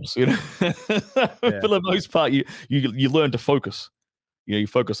helps, you know. For the most part, you learn to focus. You know, you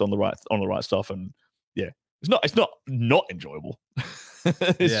focus on the right stuff, and yeah, it's not enjoyable.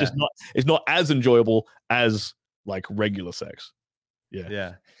 It's not as enjoyable as like regular sex.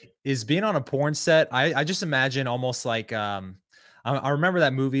 Yeah. Is being on a porn set, I just imagine almost like I remember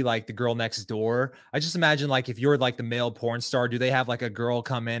that movie like The Girl Next Door. I just imagine like if you're like the male porn star, do they have like a girl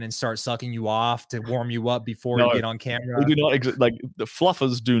come in and start sucking you off to warm you up before you get on camera? They do not exist. Like the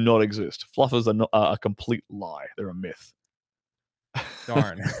fluffers do not exist. Fluffers are not a complete lie. They're a myth.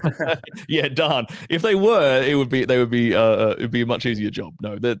 Darn. Yeah, darn. If they were, it'd be a much easier job.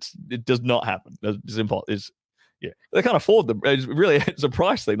 No, it does not happen. It's impossible. They can't afford them. It's a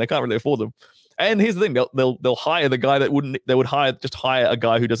price thing. They can't really afford them. And here's the thing: they'll hire the guy that wouldn't. They would hire a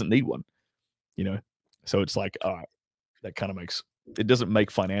guy who doesn't need one. You know, so it's like, all right, that kind of it doesn't make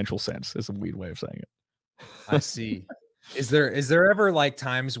financial sense. It's a weird way of saying it. I see. Is there ever like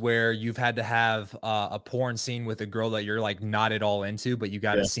times where you've had to have a porn scene with a girl that you're like not at all into, but you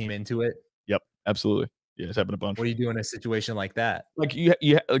got to seem into it? Yep, absolutely. Yeah, it's happened a bunch. What do you do in a situation like that? Like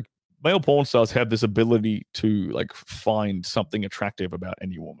like male porn stars have this ability to like find something attractive about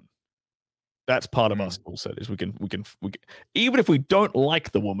any woman. That's part of our skill set, is we can even if we don't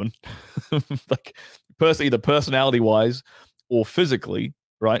like the woman, like either personality wise or physically,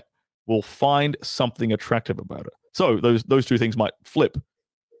 right? We'll find something attractive about her. So those two things might flip.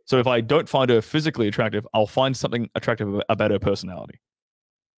 So if I don't find her physically attractive, I'll find something attractive about her personality,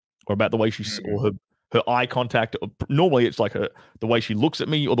 or about the way or her eye contact. Normally, it's like the way she looks at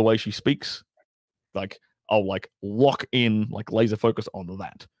me or the way she speaks. Like I'll like lock in, like laser focus on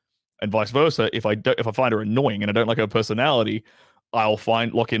that, and vice versa. If I find her annoying and I don't like her personality, I'll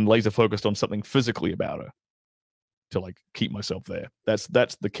lock in laser focused on something physically about her to like keep myself there. That's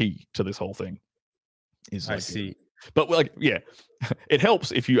the key to this whole thing. I see. But like, yeah, it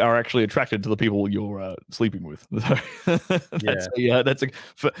helps if you are actually attracted to the people you're sleeping with.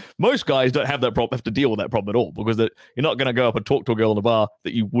 For most guys don't have that problem, have to deal with that problem at all, because you're not going to go up and talk to a girl in a bar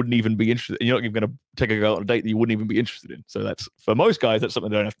that you wouldn't even be interested in. You're not even going to take a girl on a date that you wouldn't even be interested in. So that's, for most guys, that's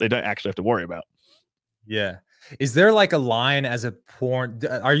something they don't actually have to worry about. Yeah. Is there like a line as a porn?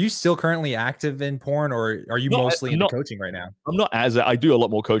 Are you still currently active in porn, or are you mostly into coaching right now? I'm not I do a lot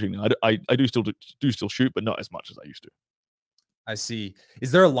more coaching now. I do still shoot, but not as much as I used to. I see.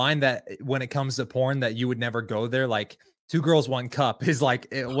 Is there a line that when it comes to porn that you would never go there? Like 2 girls, 1 cup is like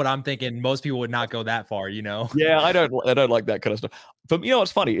what I'm thinking. Most people would not go that far, you know? Yeah, I don't like that kind of stuff. But you know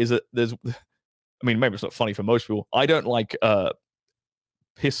what's funny is that I mean, maybe it's not funny for most people. I don't like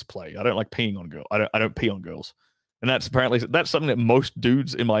piss play. I don't like peeing on girls. I don't pee on girls. And that's something that most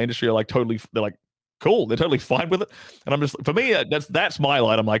dudes in my industry are like they're like, cool. They're totally fine with it. And I'm just, for me, that's my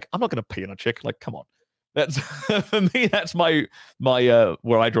line. I'm like, I'm not going to pee on a chick. Like, come on. That's for me. That's my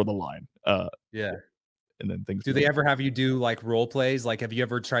where I draw the line. Yeah. And then things. Do they ever have you do like role plays? Like, have you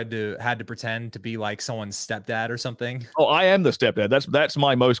ever had to pretend to be like someone's stepdad or something? Oh, I am the stepdad. That's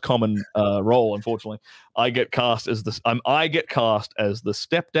my most common role. Unfortunately, I get cast as I get cast as the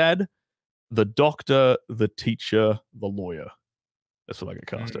stepdad, the doctor, the teacher, the lawyer. That's what I get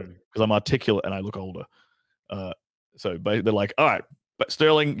cast as because I'm articulate and I look older. So they're like, all right, but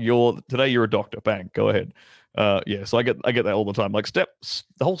Sterling, today you're a doctor. Bang, go ahead. Yeah, so I get that all the time. Like the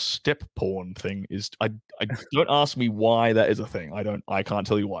whole step porn thing is I don't ask me why that is a thing. I can't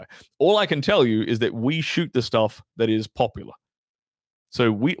tell you why. All I can tell you is that we shoot the stuff that is popular.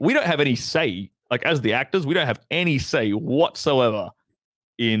 So we don't have any say, like as the actors, we don't have any say whatsoever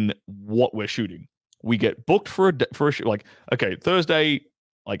in what we're shooting. We get booked for a shoot. Like, okay, Thursday,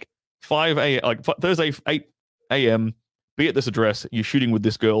 like 5 a like Thursday 8 a.m. Be at this address. You're shooting with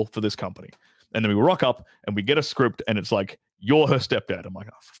this girl for this company, and then we rock up and we get a script, and it's like you're her stepdad. I'm like,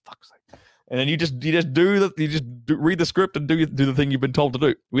 oh, for fuck's sake! And then you just read the script and do the thing you've been told to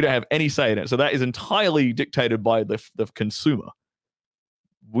do. We don't have any say in it, so that is entirely dictated by the consumer.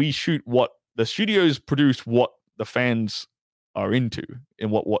 We shoot what the studios produce, what the fans are into, and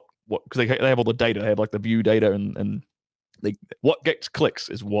what because they have all the data. They have like the view data, and what gets clicks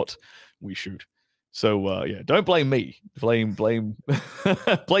is what we shoot. So yeah, don't blame me. Blame blame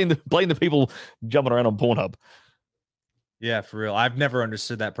the people jumping around on Pornhub. Yeah, for real. I've never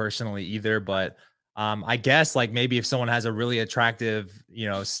understood that personally either, but I guess like maybe if someone has a really attractive,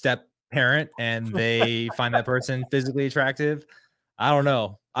 step parent and they find that person physically attractive, I don't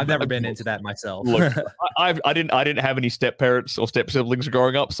know. I've never been into that myself. Look, I didn't have any step parents or step siblings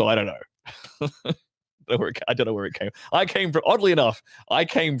growing up, so I don't know. I don't know where it came. Oddly enough, I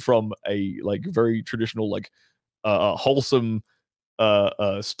came from a like very traditional, like wholesome,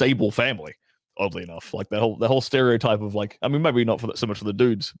 stable family. Oddly enough, like the whole stereotype of like, I mean, maybe not so much for the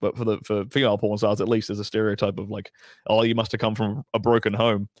dudes, but for female porn stars at least, there's a stereotype of like, oh, you must have come from a broken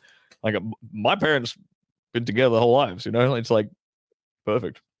home. Like my parents been together their whole lives, it's like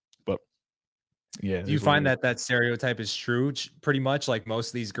perfect. But yeah, Do you find that stereotype is true pretty much? Like most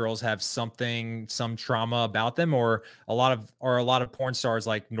of these girls have some trauma about them, or a lot of porn stars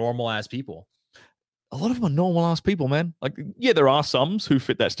like normal ass people? a lot of them are normal ass people, man. Like, yeah, there are some who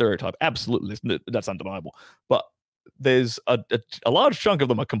fit that stereotype. Absolutely, that's undeniable. But there's a large chunk of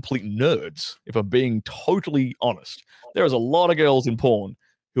them are complete nerds. If I'm being totally honest, there is a lot of girls in porn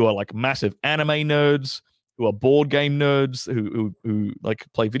who are like massive anime nerds, who are board game nerds, who like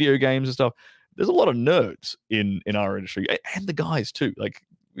play video games and stuff. There's a lot of nerds in our industry, and the guys too. Like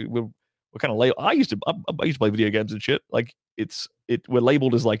we're kind of labeled. I used to play video games and shit. Like we're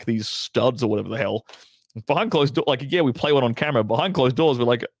labeled as like these studs or whatever the hell. Behind closed doors, like, yeah, we play one on camera. Behind closed doors, we're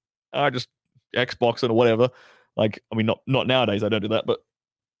like, just Xboxing or whatever. Like, I mean, not nowadays. I don't do that, but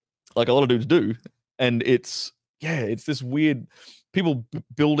like a lot of dudes do. And it's this weird people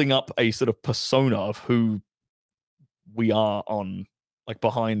building up a sort of persona of who we are on, like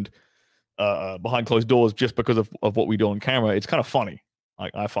behind closed doors, just because of what we do on camera. It's kind of funny.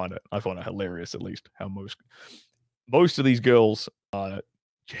 Like I find it hilarious, at least how most of these girls are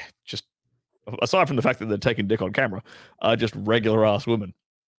just, aside from the fact that they're taking dick on camera, are just regular ass women.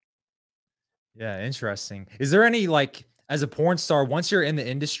 Yeah, interesting. Is there any like, as a porn star, once you're in the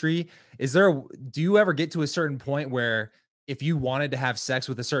industry, do you ever get to a certain point where if you wanted to have sex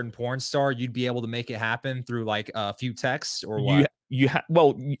with a certain porn star, you'd be able to make it happen through like a few texts or what?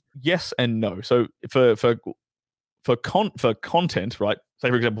 Well, yes and no. So for content, right? Say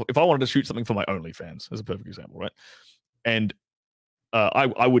for example, if I wanted to shoot something for my OnlyFans, as a perfect example, right? And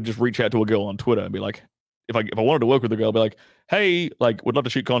I would just reach out to a girl on Twitter and be like, if I wanted to work with a girl, I'd be like, hey, like, would love to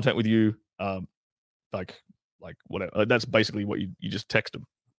shoot content with you, like whatever. That's basically what you just text them.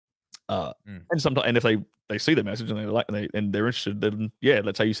 And sometimes, and if they see the message and they like and they're interested, then yeah,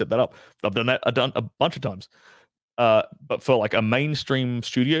 that's how you set that up. I've done a bunch of times. But for like a mainstream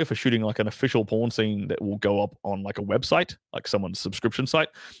studio for shooting like an official porn scene that will go up on like a website, like someone's subscription site,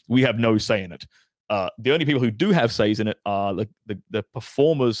 we have no say in it. The only people who do have says in it are the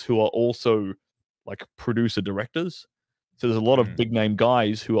performers who are also like producer directors. So there's a lot of big name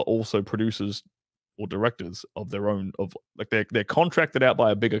guys who are also producers or directors of their own, of like they're contracted out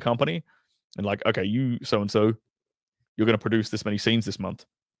by a bigger company, and like, okay, you so and so, you're going to produce this many scenes this month,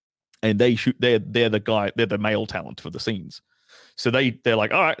 and they shoot. They're the male talent for the scenes, so they're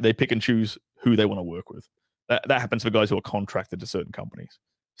like, all right, they pick and choose who they want to work with. That happens for guys who are contracted to certain companies.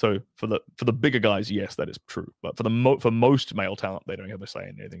 So for the bigger guys, yes, that is true. But for most male talent, they don't have a say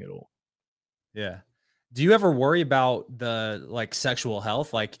in anything at all. Yeah. Do you ever worry about the like sexual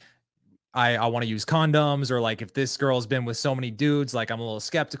health? Like, I want to use condoms, or like if this girl's been with so many dudes, like I'm a little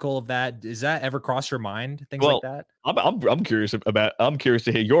skeptical of that. Does that ever cross your mind? Things like Well, that? I'm curious about. I'm curious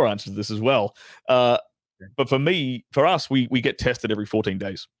to hear your answer to this as well. But for us, we get tested every 14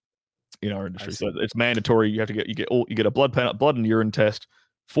 days in our I industry, so see. it's mandatory. You get a blood and urine test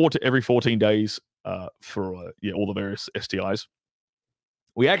every 14 days for all the various STIs.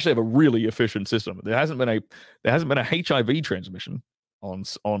 We actually have a really efficient system. There hasn't been a HIV transmission on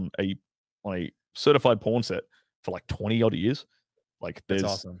a certified porn set for like 20 odd years. Like That's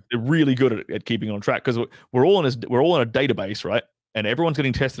awesome. they're really good at keeping on track because we're all in a database, right? And everyone's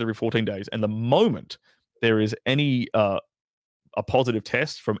getting tested every 14 days. And the moment there is any a positive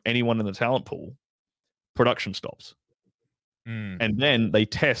test from anyone in the talent pool, production stops. Mm. And then they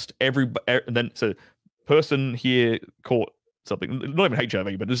test then so person here caught something, not even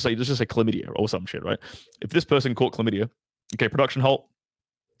HIV, but let's just say chlamydia or some shit, right? If this person caught chlamydia, okay, production halt.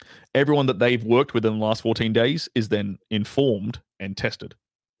 Everyone that they've worked with in the last 14 days is then informed and tested.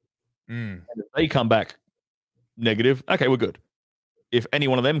 Mm. And if they come back negative, okay, we're good. If any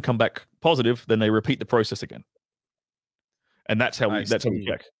one of them come back positive, then they repeat the process again. And that's how we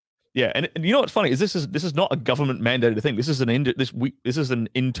check. Yeah, and you know what's funny is this is not a government mandated thing. This is an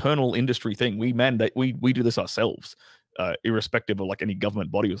internal industry thing. We do this ourselves, irrespective of like any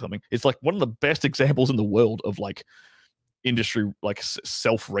government body or something. It's like one of the best examples in the world of like industry like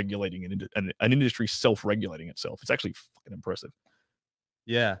self-regulating and an industry self-regulating itself. It's actually fucking impressive.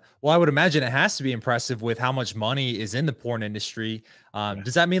 Yeah. Well, I would imagine it has to be impressive with how much money is in the porn industry. Yeah.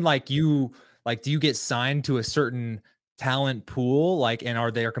 Does that mean do you get signed to a certain talent pool? Like, and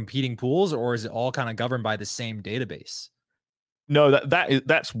are there competing pools, or is it all kind of governed by the same database? No, that's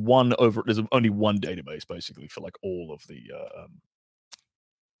there's only one database basically for like all of the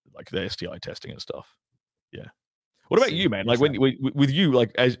like the STI testing and stuff. Yeah. What about you, man? Like with you,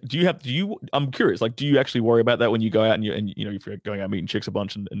 like I'm curious, like do you actually worry about that when you go out and you know if you're going out meeting chicks a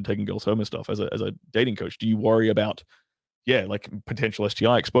bunch and taking girls home and stuff as a dating coach? Do you worry about like potential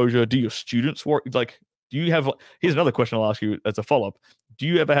STI exposure? Do your students worry like do you have here's another question I'll ask you as a follow-up. Do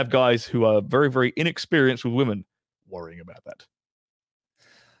you ever have guys who are very, very inexperienced with women worrying about that?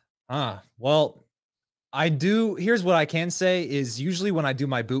 Well, I do. Here's what I can say is usually when I do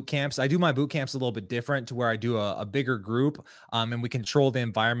my boot camps, I do my boot camps a little bit different to where I do a bigger group and we control the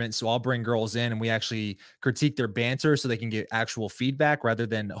environment. So I'll bring girls in and we actually critique their banter so they can get actual feedback rather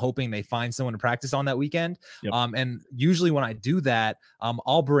than hoping they find someone to practice on that weekend. Yep. And usually when I do that,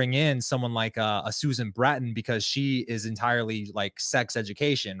 I'll bring in someone like a Susan Bratton because she is entirely like sex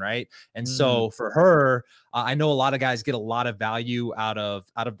education, right? And so for her, I know a lot of guys get a lot of value out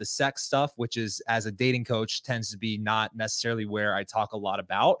of the sex stuff, which is as a dating coach tends to be not necessarily where I talk a lot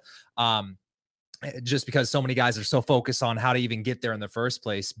about. Just because so many guys are so focused on how to even get there in the first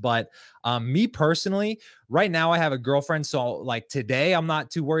place. But me personally, right now I have a girlfriend. So like today, I'm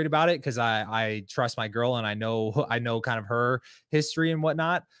not too worried about it because I trust my girl and I know kind of her history and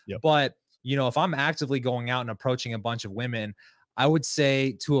whatnot. Yep. But you know, if I'm actively going out and approaching a bunch of women, I would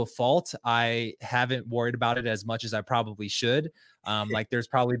say to a fault, I haven't worried about it as much as I probably should. Like there's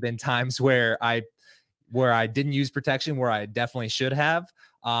probably been times where I didn't use protection where I definitely should have.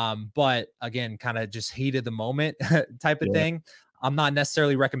 But again, kind of just heat of the moment type of thing. I'm not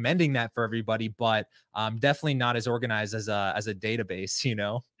necessarily recommending that for everybody, but definitely not as organized as a database, you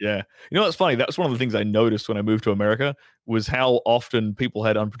know? Yeah. You know what's funny? That's one of the things I noticed when I moved to America was how often people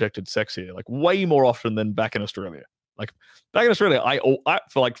had unprotected sex here, like way more often than back in Australia. Like back in Australia, I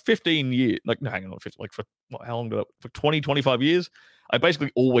for like 15 years, like no, hang on, like for how long did I, for 20, 25 years, I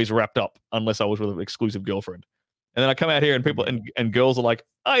basically always wrapped up unless I was with an exclusive girlfriend. And then I come out here and people and girls are like,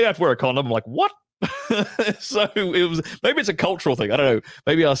 oh, you have to wear a condom. I'm like, what? So it was maybe it's a cultural thing. I don't know.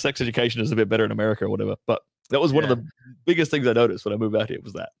 Maybe our sex education is a bit better in America or whatever. But that was one of the biggest things I noticed when I moved out here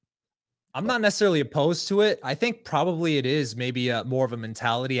was that. I'm not necessarily opposed to it. I think probably it is maybe more of a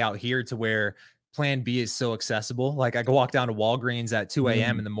mentality out here to where Plan B is so accessible. Like I can walk down to Walgreens at 2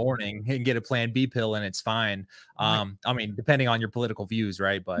 a.m. in the morning and get a Plan B pill and it's fine. I mean, depending on your political views,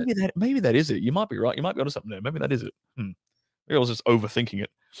 right? But maybe that is it. You might be right. You might be onto something there. Maybe that is it. Maybe I was just overthinking it.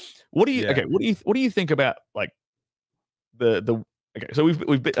 What do you what do you think about like the okay, so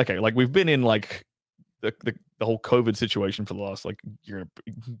we've been okay, like we've been in like the whole COVID situation for the last like year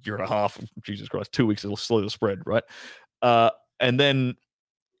and a half, Jesus Christ, 2 weeks it'll slow the spread, right? And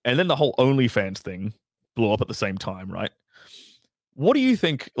then the whole OnlyFans thing blew up at the same time, right? What do you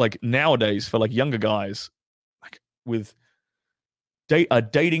think, like nowadays, for like younger guys, like with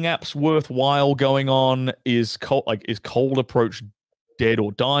dating apps worthwhile going on? Is cold approach dead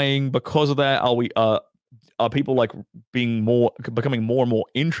or dying because of that? are people like becoming more and more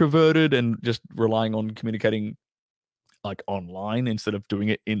introverted and just relying on communicating like online instead of doing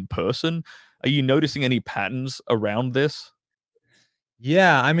it in person? Are you noticing any patterns around this?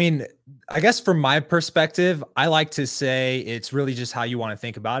 Yeah, I mean, I guess from my perspective, I like to say it's really just how you want to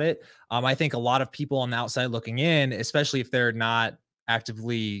think about it. I think a lot of people on the outside looking in, especially if they're not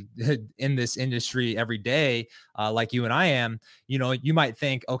actively in this industry every day, like you and I am, you might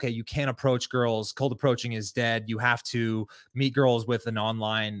think, okay, you can't approach girls. Cold approaching is dead. You have to meet girls with an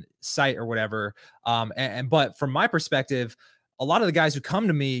online site or whatever. But from my perspective, a lot of the guys who come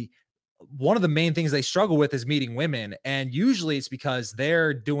to me, one of the main things they struggle with is meeting women. And usually it's because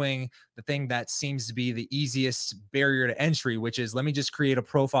they're doing the thing that seems to be the easiest barrier to entry, which is let me just create a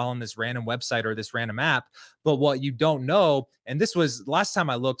profile on this random website or this random app. But what you don't know, and this was last time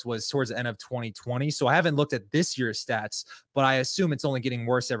I looked was towards the end of 2020. So I haven't looked at this year's stats, but I assume it's only getting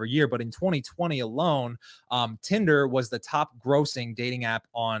worse every year. But in 2020 alone, Tinder was the top grossing dating app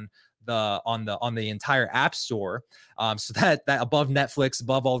on the entire app store, so that above Netflix,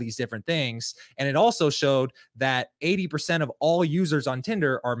 above all these different things. And it also showed that 80% of all users on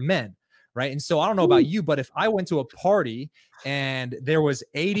Tinder are men, right? And so I don't know about you, but if I went to a party and there was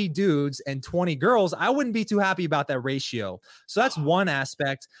 80 dudes and 20 girls, I wouldn't be too happy about that ratio. So that's one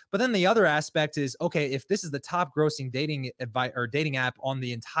aspect. But then the other aspect is, okay, if this is the top grossing dating advice or dating app on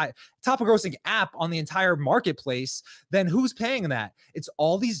the entire top grossing app on the entire marketplace, then who's paying that? It's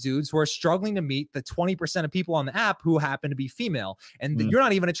all these dudes who are struggling to meet the 20% of people on the app who happen to be female. And Mm. you're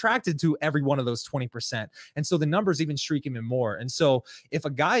not even attracted to every one of those 20%. And so the numbers even streak even more. And so if a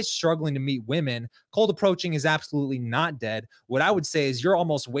guy's struggling to meet women, cold approaching is absolutely not dead. What I would say is you're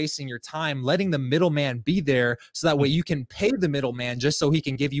almost wasting your time letting the middleman be there so that way you can pay the middleman just so he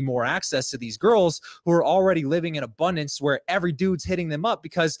can give you more access to these girls who are already living in abundance where every dude's hitting them up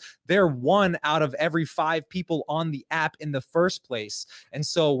because they're one out of every 5 people on the app in the first place. And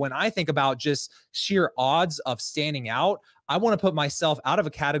so when I think about just sheer odds of standing out, I want to put myself out of a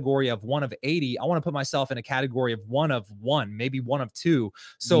category of 1 of 80. I want to put myself in a category of 1 of 1, maybe 1 of 2.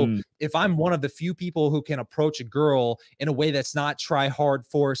 So Mm. if I'm one of the few people who can approach a girl in a way that's not try hard,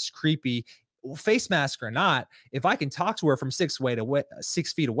 forced, creepy, face mask or not, if I can talk to her from 6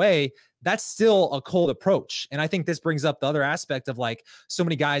 feet away, that's still a cold approach. And I think this brings up the other aspect of like so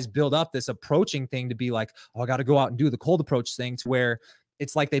many guys build up this approaching thing to be like, oh, I got to go out and do the cold approach thing, to where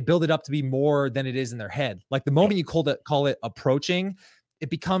it's like they build it up to be more than it is in their head. Like the moment you call it approaching,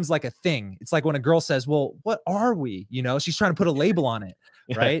 it becomes like a thing. It's like when a girl says, well, what are we? She's trying to put a label on it,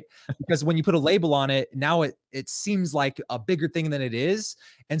 Yeah. right? Because when you put a label on it, now it seems like a bigger thing than it is.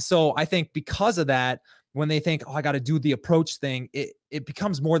 And so I think because of that, when they think, oh, I got to do the approach thing, it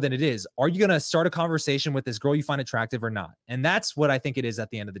becomes more than it is. Are you going to start a conversation with this girl you find attractive or not? And that's what I think it is at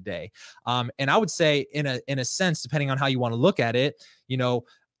the end of the day. And I would say in a sense, depending on how you want to look at it,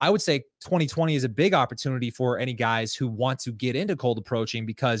 I would say 2020 is a big opportunity for any guys who want to get into cold approaching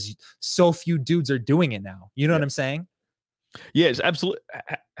because so few dudes are doing it now. You know what I'm saying? Yeah, it's absolutely.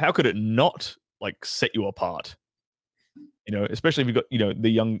 How could it not like set you apart? Especially if you've got the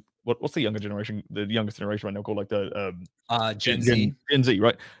young. What's the younger generation? The youngest generation right now called like the Gen Z. Gen Z,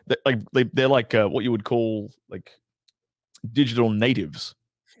 right? They're like what you would call like digital natives.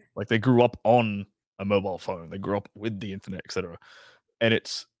 Like they grew up on a mobile phone, they grew up with the internet, etc. And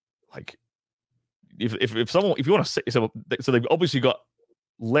it's like if you want to set yourself up, so they've obviously got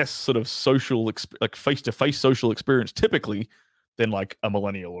less sort of like face-to-face social experience typically than like a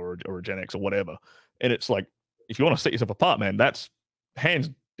millennial or a Gen X or whatever. And it's like if you want to set yourself apart, man, that's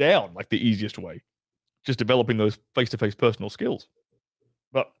hands down like the easiest way, just developing those face-to-face personal skills.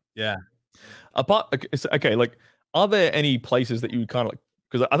 But Yeah. okay, like are there any places that you kind of like,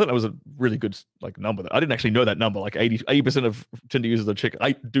 because I thought that was a really good like number. I didn't actually know that number. Like 80% of Tinder users are chick.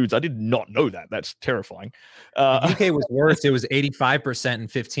 Dudes, I did not know that. That's terrifying. The UK was worse. It was 85% and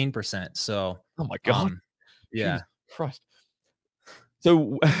 15%. So, oh my god, yeah. Jesus Christ.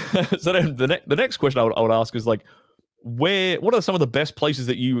 So, so then the next question I would ask is like, what are some of the best places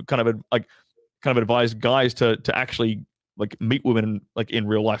that you kind of advise guys to actually like meet women like in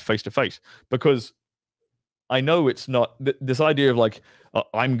real life face to face? Because I know it's not this idea of like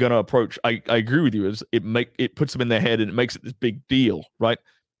I'm gonna approach. I agree with you. Is it puts them in their head and it makes it this big deal, right?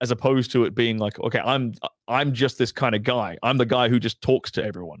 As opposed to it being like, okay, I'm just this kind of guy. I'm the guy who just talks to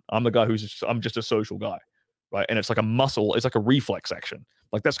everyone. I'm the guy I'm just a social guy, right? And it's like a muscle. It's like a reflex action.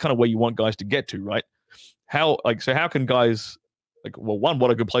 Like that's kind of where you want guys to get to, right? How can guys like, well, one,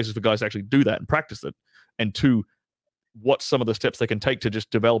 what are good places for guys to actually do that and practice it, and two, what's some of the steps they can take to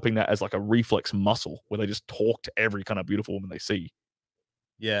just developing that as like a reflex muscle where they just talk to every kind of beautiful woman they see?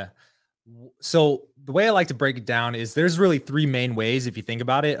 Yeah. So the way I like to break it down is there's really three main ways, if you think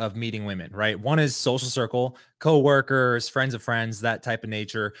about it, of meeting women, right? One is social circle, coworkers, friends of friends, that type of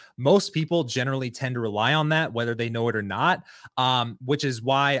nature. Most people generally tend to rely on that, whether they know it or not, which is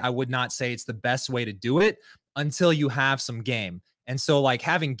why I would not say it's the best way to do it until you have some game. And so, like,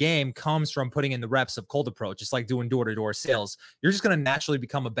 having game comes from putting in the reps of cold approach. It's like doing door to door sales. You're just going to naturally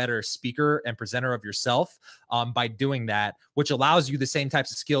become a better speaker and presenter of yourself by doing that, which allows you the same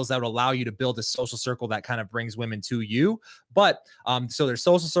types of skills that would allow you to build a social circle that kind of brings women to you. But so there's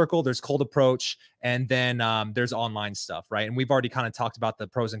social circle, there's cold approach, and then there's online stuff, right? And we've already kind of talked about the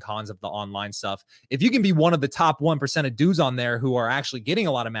pros and cons of the online stuff. If you can be one of the top 1% of dudes on there who are actually getting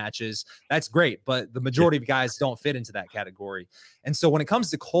a lot of matches, that's great. But the majority of guys don't fit into that category. And so when it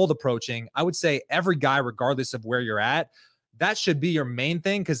comes to cold approaching, I would say every guy, regardless of where you're at, that should be your main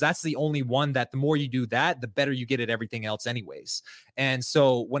thing, because that's the only one that the more you do that, the better you get at everything else anyways. And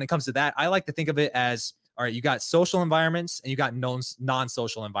so when it comes to that, I like to think of it as, all right, you got social environments and you got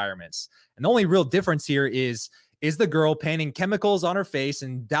non-social environments. And the only real difference here is the girl painting chemicals on her face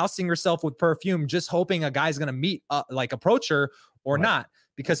and dousing herself with perfume, just hoping a guy's going to approach her or not?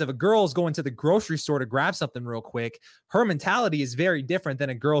 Because if a girl is going to the grocery store to grab something real quick, her mentality is very different than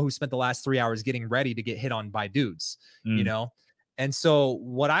a girl who spent the last 3 hours getting ready to get hit on by dudes, you know? And so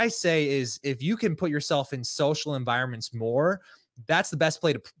what I say is, if you can put yourself in social environments more, that's the best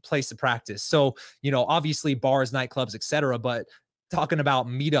place to practice. So, obviously bars, nightclubs, etc. But talking about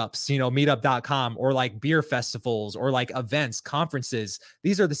meetups, meetup.com, or like beer festivals, or like events, conferences,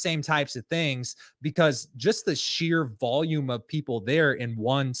 these are the same types of things, because just the sheer volume of people there in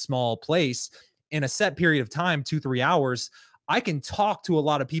one small place in a set period of time, 2-3 hours, I can talk to a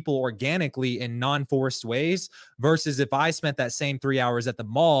lot of people organically in non-forced ways, versus if I spent that same 3 hours at the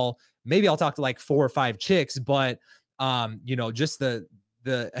mall, maybe I'll talk to like 4 or 5 chicks, but just the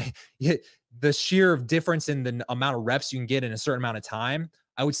the sheer difference in the amount of reps you can get in a certain amount of time.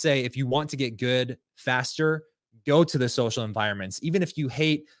 I would say, if you want to get good faster, go to the social environments. Even if you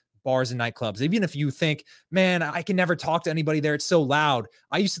hate bars and nightclubs, even if you think, man, I can never talk to anybody there, it's so loud.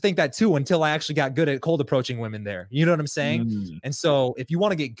 I used to think that too, until I actually got good at cold approaching women there. You know what I'm saying? And so if you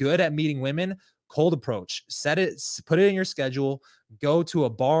want to get good at meeting women, cold approach, put it in your schedule, go to a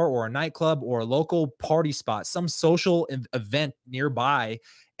bar or a nightclub or a local party spot, some social event nearby,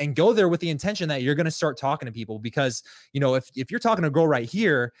 and go there with the intention that you're going to start talking to people. Because, if you're talking to a girl right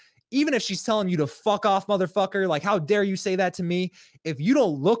here, even if she's telling you to fuck off, motherfucker, like, how dare you say that to me? If you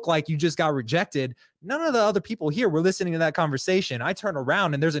don't look like you just got rejected, none of the other people here were listening to that conversation. I turn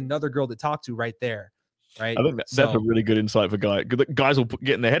around and there's another girl to talk to right there. Right. I think that's a really good insight for guys. Guys will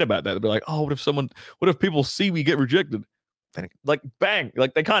get in their head about that. They'll be like, oh, what if people see me get rejected? Like, bang,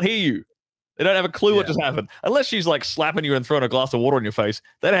 like they can't hear you. They don't have a clue what just happened. Unless she's like slapping you and throwing a glass of water on your face,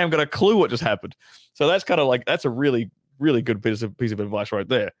 they haven't got a clue what just happened. So that's kind of like, that's a really, really good piece of advice right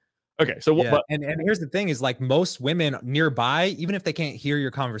there. Okay, so what? And here's the thing: is like, most women nearby, even if they can't hear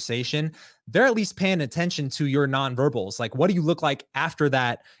your conversation, they're at least paying attention to your nonverbals. Like, what do you look like after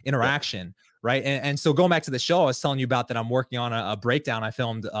that interaction? Right. And so going back to the show I was telling you about, that I'm working on a breakdown I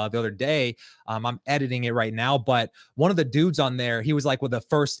filmed the other day. I'm editing it right now. But one of the dudes on there, he was like with the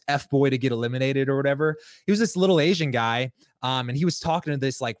first F boy to get eliminated or whatever. He was this little Asian guy. And he was talking to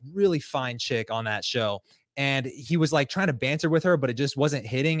this like really fine chick on that show. And he was like trying to banter with her, but it just wasn't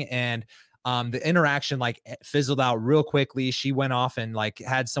hitting. And the interaction like fizzled out real quickly. She went off and like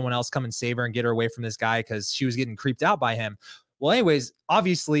had someone else come and save her and get her away from this guy, because she was getting creeped out by him. Well, anyways,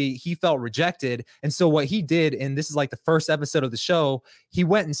 obviously he felt rejected. And so what he did, and this is like the first episode of the show, he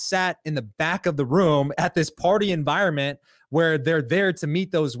went and sat in the back of the room at this party environment where they're there to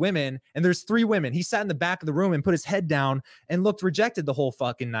meet those women. And there's 3 women. He sat in the back of the room and put his head down and looked rejected the whole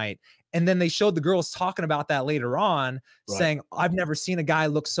fucking night. And then they showed the girls talking about that later on, saying, I've never seen a guy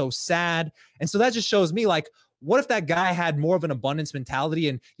look so sad. And so that just shows me, like, what if that guy had more of an abundance mentality?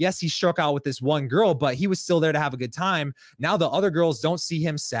 And yes, he struck out with this one girl, but he was still there to have a good time. Now the other girls don't see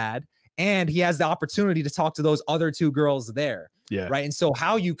him sad, and he has the opportunity to talk to those other 2 girls there. Yeah. Right. And so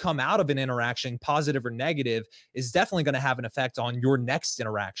how you come out of an interaction, positive or negative, is definitely going to have an effect on your next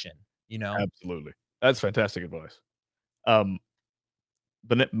interaction. Absolutely. That's fantastic advice.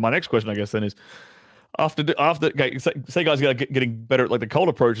 But my next question, I guess, then is, after okay, say guys are getting better at like the cold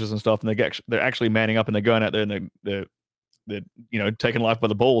approaches and stuff, and they're actually manning up and they're going out there and they're taking life by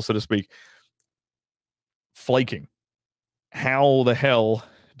the balls, so to speak. Flaking. How the hell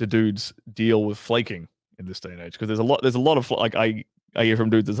do dudes deal with flaking in this day and age? Because there's a lot of, like, I hear from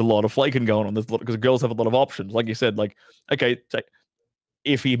dudes, there's a lot of flaking going on. Because girls have a lot of options. Like you said, like, okay,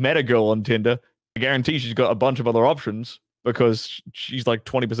 if he met a girl on Tinder, I guarantee she's got a bunch of other options. because she's like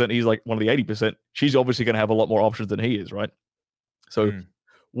 20%, he's like one of the 80%. She's obviously going to have a lot more options than he is, right? So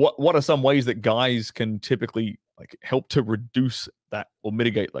what are some ways that guys can typically like help to reduce that or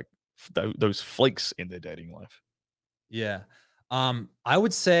mitigate like those flakes in their dating life? Yeah. I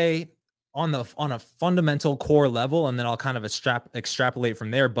would say on a fundamental core level, and then I'll kind of extrapolate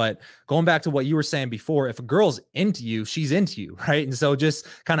from there. But going back to what you were saying before, if a girl's into you, she's into you, right? And so just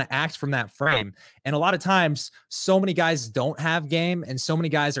kind of act from that frame. And a lot of times, so many guys don't have game, and so many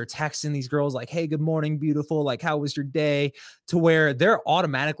guys are texting these girls like, "Hey, good morning, beautiful. Like, how was your day?" To where they're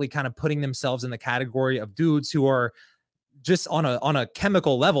automatically kind of putting themselves in the category of dudes who are just on a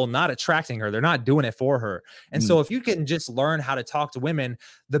chemical level not attracting her. They're not doing it for her. And so if you can just learn how to talk to women,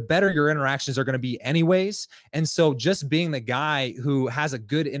 the better your interactions are going to be anyways. And so just being the guy who has a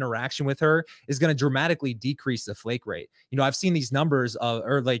good interaction with her is going to dramatically decrease the flake rate. You know, I've seen these numbers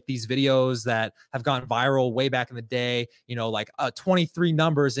or like these videos that have gone viral way back in the day, you know, like 23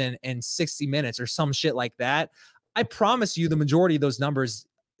 numbers in 60 minutes or some shit like that. I promise you the majority of those numbers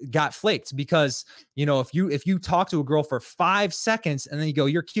got flaked because, you know, if you talk to a girl for 5 seconds and then you go,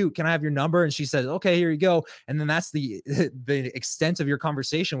 "You're cute, can I have your number?" and she says, "Okay, here you go," and then that's the the extent of your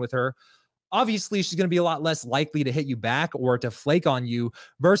conversation with her, obviously she's going to be a lot less likely to hit you back or to flake on you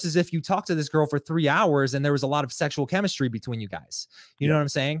versus if you talk to this girl for 3 hours and there was a lot of sexual chemistry between you guys. You know what I'm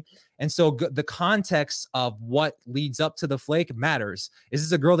saying? And so the context of what leads up to the flake matters. Is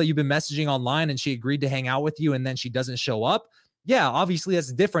this a girl that you've been messaging online and she agreed to hang out with you and then she doesn't show up? Yeah, obviously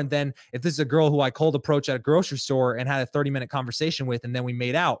that's different than if this is a girl who I cold approach at a grocery store and had a 30-minute conversation with, and then we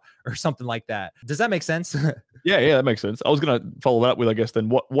made out or something like that. Does that make sense? Yeah, that makes sense. I was gonna follow that up with, I guess, then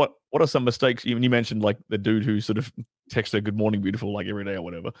what are some mistakes? Even you mentioned like the dude who sort of texts her "good morning, beautiful" like every day or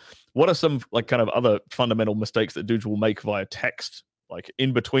whatever. What are some like kind of other fundamental mistakes that dudes will make via text, like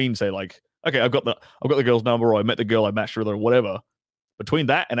in between, say like, okay, I've got the girl's number, or I met the girl, I matched with her, or whatever. Between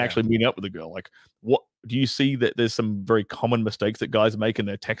that and actually meeting up with a girl, like what do you see that there's some very common mistakes that guys make in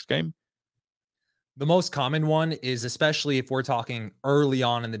their text game? The most common one is, especially if we're talking early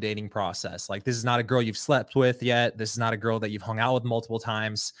on in the dating process, like this is not a girl you've slept with yet, this is not a girl that you've hung out with multiple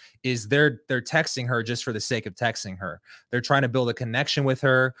times, is they're texting her just for the sake of texting her. They're trying to build a connection with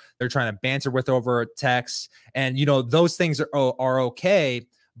her, they're trying to banter with her over text, and you know those things are okay,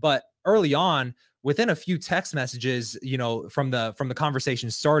 but early on, within a few text messages, you know, from the conversation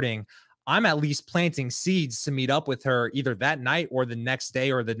starting, I'm at least planting seeds to meet up with her either that night or the next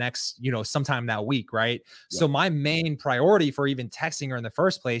day or the next, you know, sometime that week, right? So my main priority for even texting her in the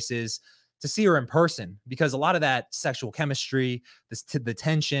first place is to see her in person, because a lot of that sexual chemistry, the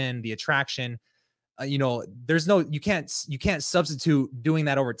tension, the attraction, you know, you can't substitute doing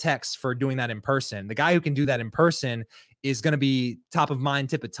that over text for doing that in person. The guy who can do that in person is going to be top of mind,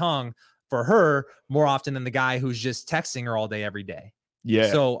 tip of tongue for her more often than the guy who's just texting her all day, every day.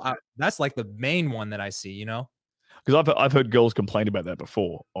 Yeah, So that's like the main one that I see, you know? because I've heard girls complain about that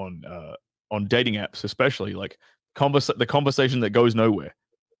before on dating apps, especially like the conversation that goes nowhere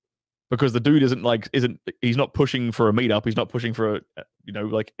because the dude isn't he's not pushing for a meetup, he's not pushing for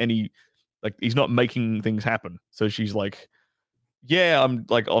like any like he's not making things happen. So she's like, yeah,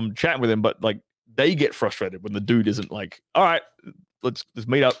 I'm chatting with him, but like they get frustrated when the dude isn't like, all right, let's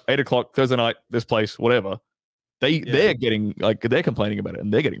meet up 8 o'clock Thursday night, this place, whatever. They're getting like they're complaining about it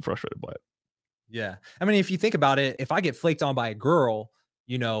and they're getting frustrated by it. Yeah. I mean, if you think about it, if I get flaked on by a girl,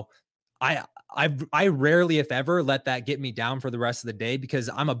 you know, I I rarely, if ever, let that get me down for the rest of the day because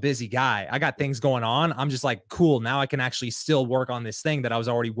I'm a busy guy. I got things going on. I'm just like, cool. Now I can actually still work on this thing that I was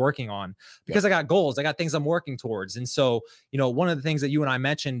already working on because I got goals. I got things I'm working towards. And so, you know, one of the things that you and I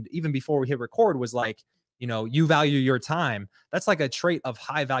mentioned even before we hit record was like, you know, you value your time. That's like a trait of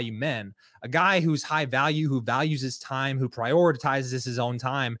high value men. A guy who's high value, who values his time, who prioritizes his own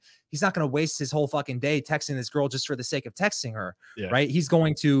time, he's not going to waste his whole fucking day texting this girl just for the sake of texting her, right? He's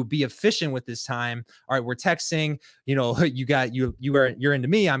going to be efficient with his time. All right, we're texting, you know, you're into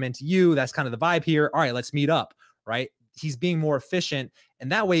me, I'm into you. That's kind of the vibe here. All right, let's meet up, right? He's being more efficient,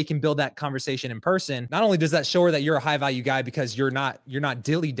 and that way he can build that conversation in person. Not only does that show her that you're a high value guy because you're not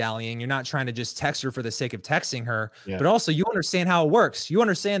dilly dallying, you're not trying to just text her for the sake of texting her, but also you understand how it works. You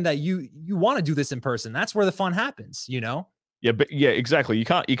understand that you want to do this in person. That's where the fun happens, you know? Yeah, but yeah, exactly. You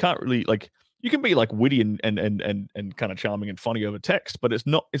can't really like you can be like witty and kind of charming and funny over text, but it's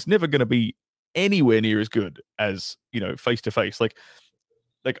never going to be anywhere near as good as, you know, face to face. Like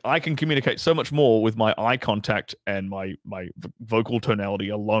I can communicate so much more with my eye contact and my vocal tonality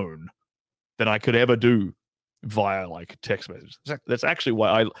alone than I could ever do via like text messages. That's actually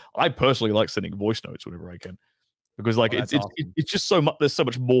why I personally like sending voice notes whenever I can, because like That's awesome. it's just so much. There's so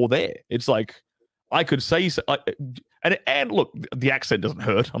much more there. It's like I could say And look, the accent doesn't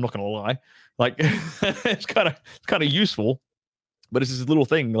hurt. I'm not gonna lie. Like it's kind of useful, but it's this little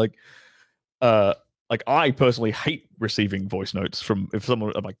thing like I personally hate receiving voice notes from if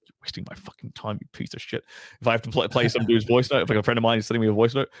someone. I'm like, you're wasting my fucking time, you piece of shit. If I have to play some dude's voice note, if like a friend of mine is sending me a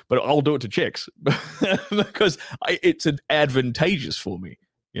voice note, but I'll do it to chicks because it's advantageous for me,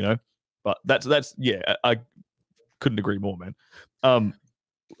 you know. But that's yeah, I couldn't agree more, man.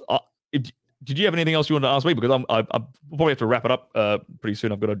 Did you have anything else you wanted to ask me? Because I probably have to wrap it up pretty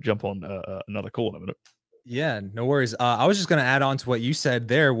soon. I've got to jump on another call in a minute. Yeah, no worries. I was just going to add on to what you said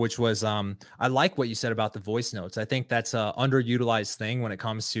there, which was I like what you said about the voice notes. I think that's a underutilized thing when it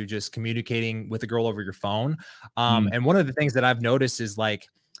comes to just communicating with a girl over your phone. And one of the things that I've noticed is like,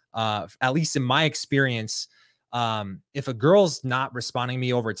 at least in my experience, if a girl's not responding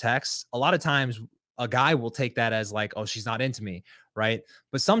me over text, a lot of times a guy will take that as like, oh, she's not into me, right?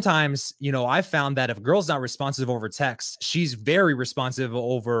 But sometimes, you know, I found that if a girl's not responsive over text, she's very responsive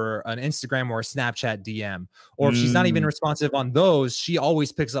over an Instagram or a Snapchat DM. Or if she's not even responsive on those, she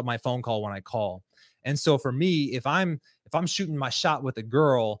always picks up my phone call when I call. And so for me, if I'm shooting my shot with a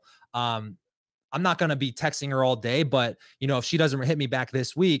girl, I'm not going to be texting her all day, but you know, if she doesn't hit me back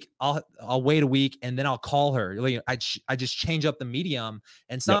this week, I'll wait a week and then I'll call her. I just change up the medium.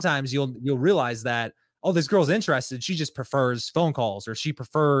 And sometimes you'll realize that, oh, this girl's interested. She just prefers phone calls or she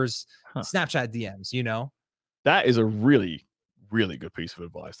prefers Snapchat DMs, you know? That is a really, really good piece of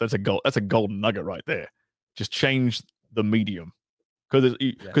advice. That's a golden nugget right there. Just change the medium. Because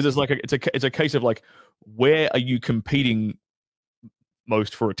it's like it's a case of like, where are you competing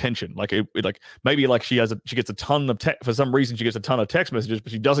most for attention? Like like maybe like she gets a ton of for some reason she gets a ton of text messages,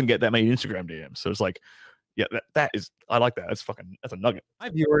 but she doesn't get that many Instagram DMs. So it's like, yeah, that is, I like that. That's a nugget. My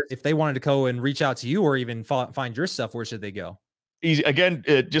viewers, if they wanted to go and reach out to you or even find your stuff, where should they go? Easy. Again,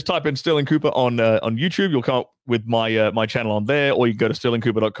 just type in Stirling Cooper on YouTube. You'll come up with my channel on there, or you can go to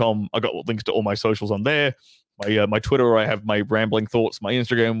stirlingcooper.com. I got links to all my socials on there. My Twitter, I have my rambling thoughts. My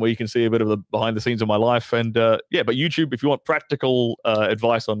Instagram, where you can see a bit of the behind the scenes of my life. And yeah, but YouTube, if you want practical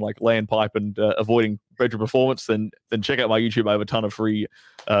advice on like laying pipe and avoiding bedroom performance, then check out my YouTube. I have a ton of free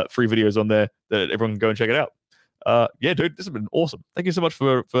videos on there that everyone can go and check it out. Yeah, dude, this has been awesome. Thank you so much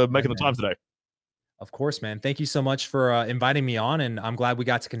for making the time today. Of course, man. Thank you so much for inviting me on, and I'm glad we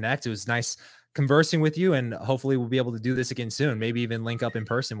got to connect. It was nice conversing with you, and hopefully we'll be able to do this again soon. Maybe even link up in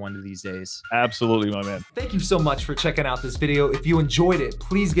person one of these days. Absolutely, my man. Thank you so much for checking out this video. If you enjoyed it,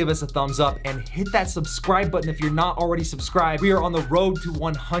 please give us a thumbs up and hit that subscribe button if you're not already subscribed. We are on the road to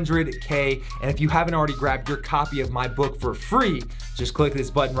 100K, and if you haven't already grabbed your copy of my book for free, just click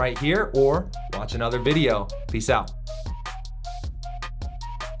this button right here or watch another video. Peace out.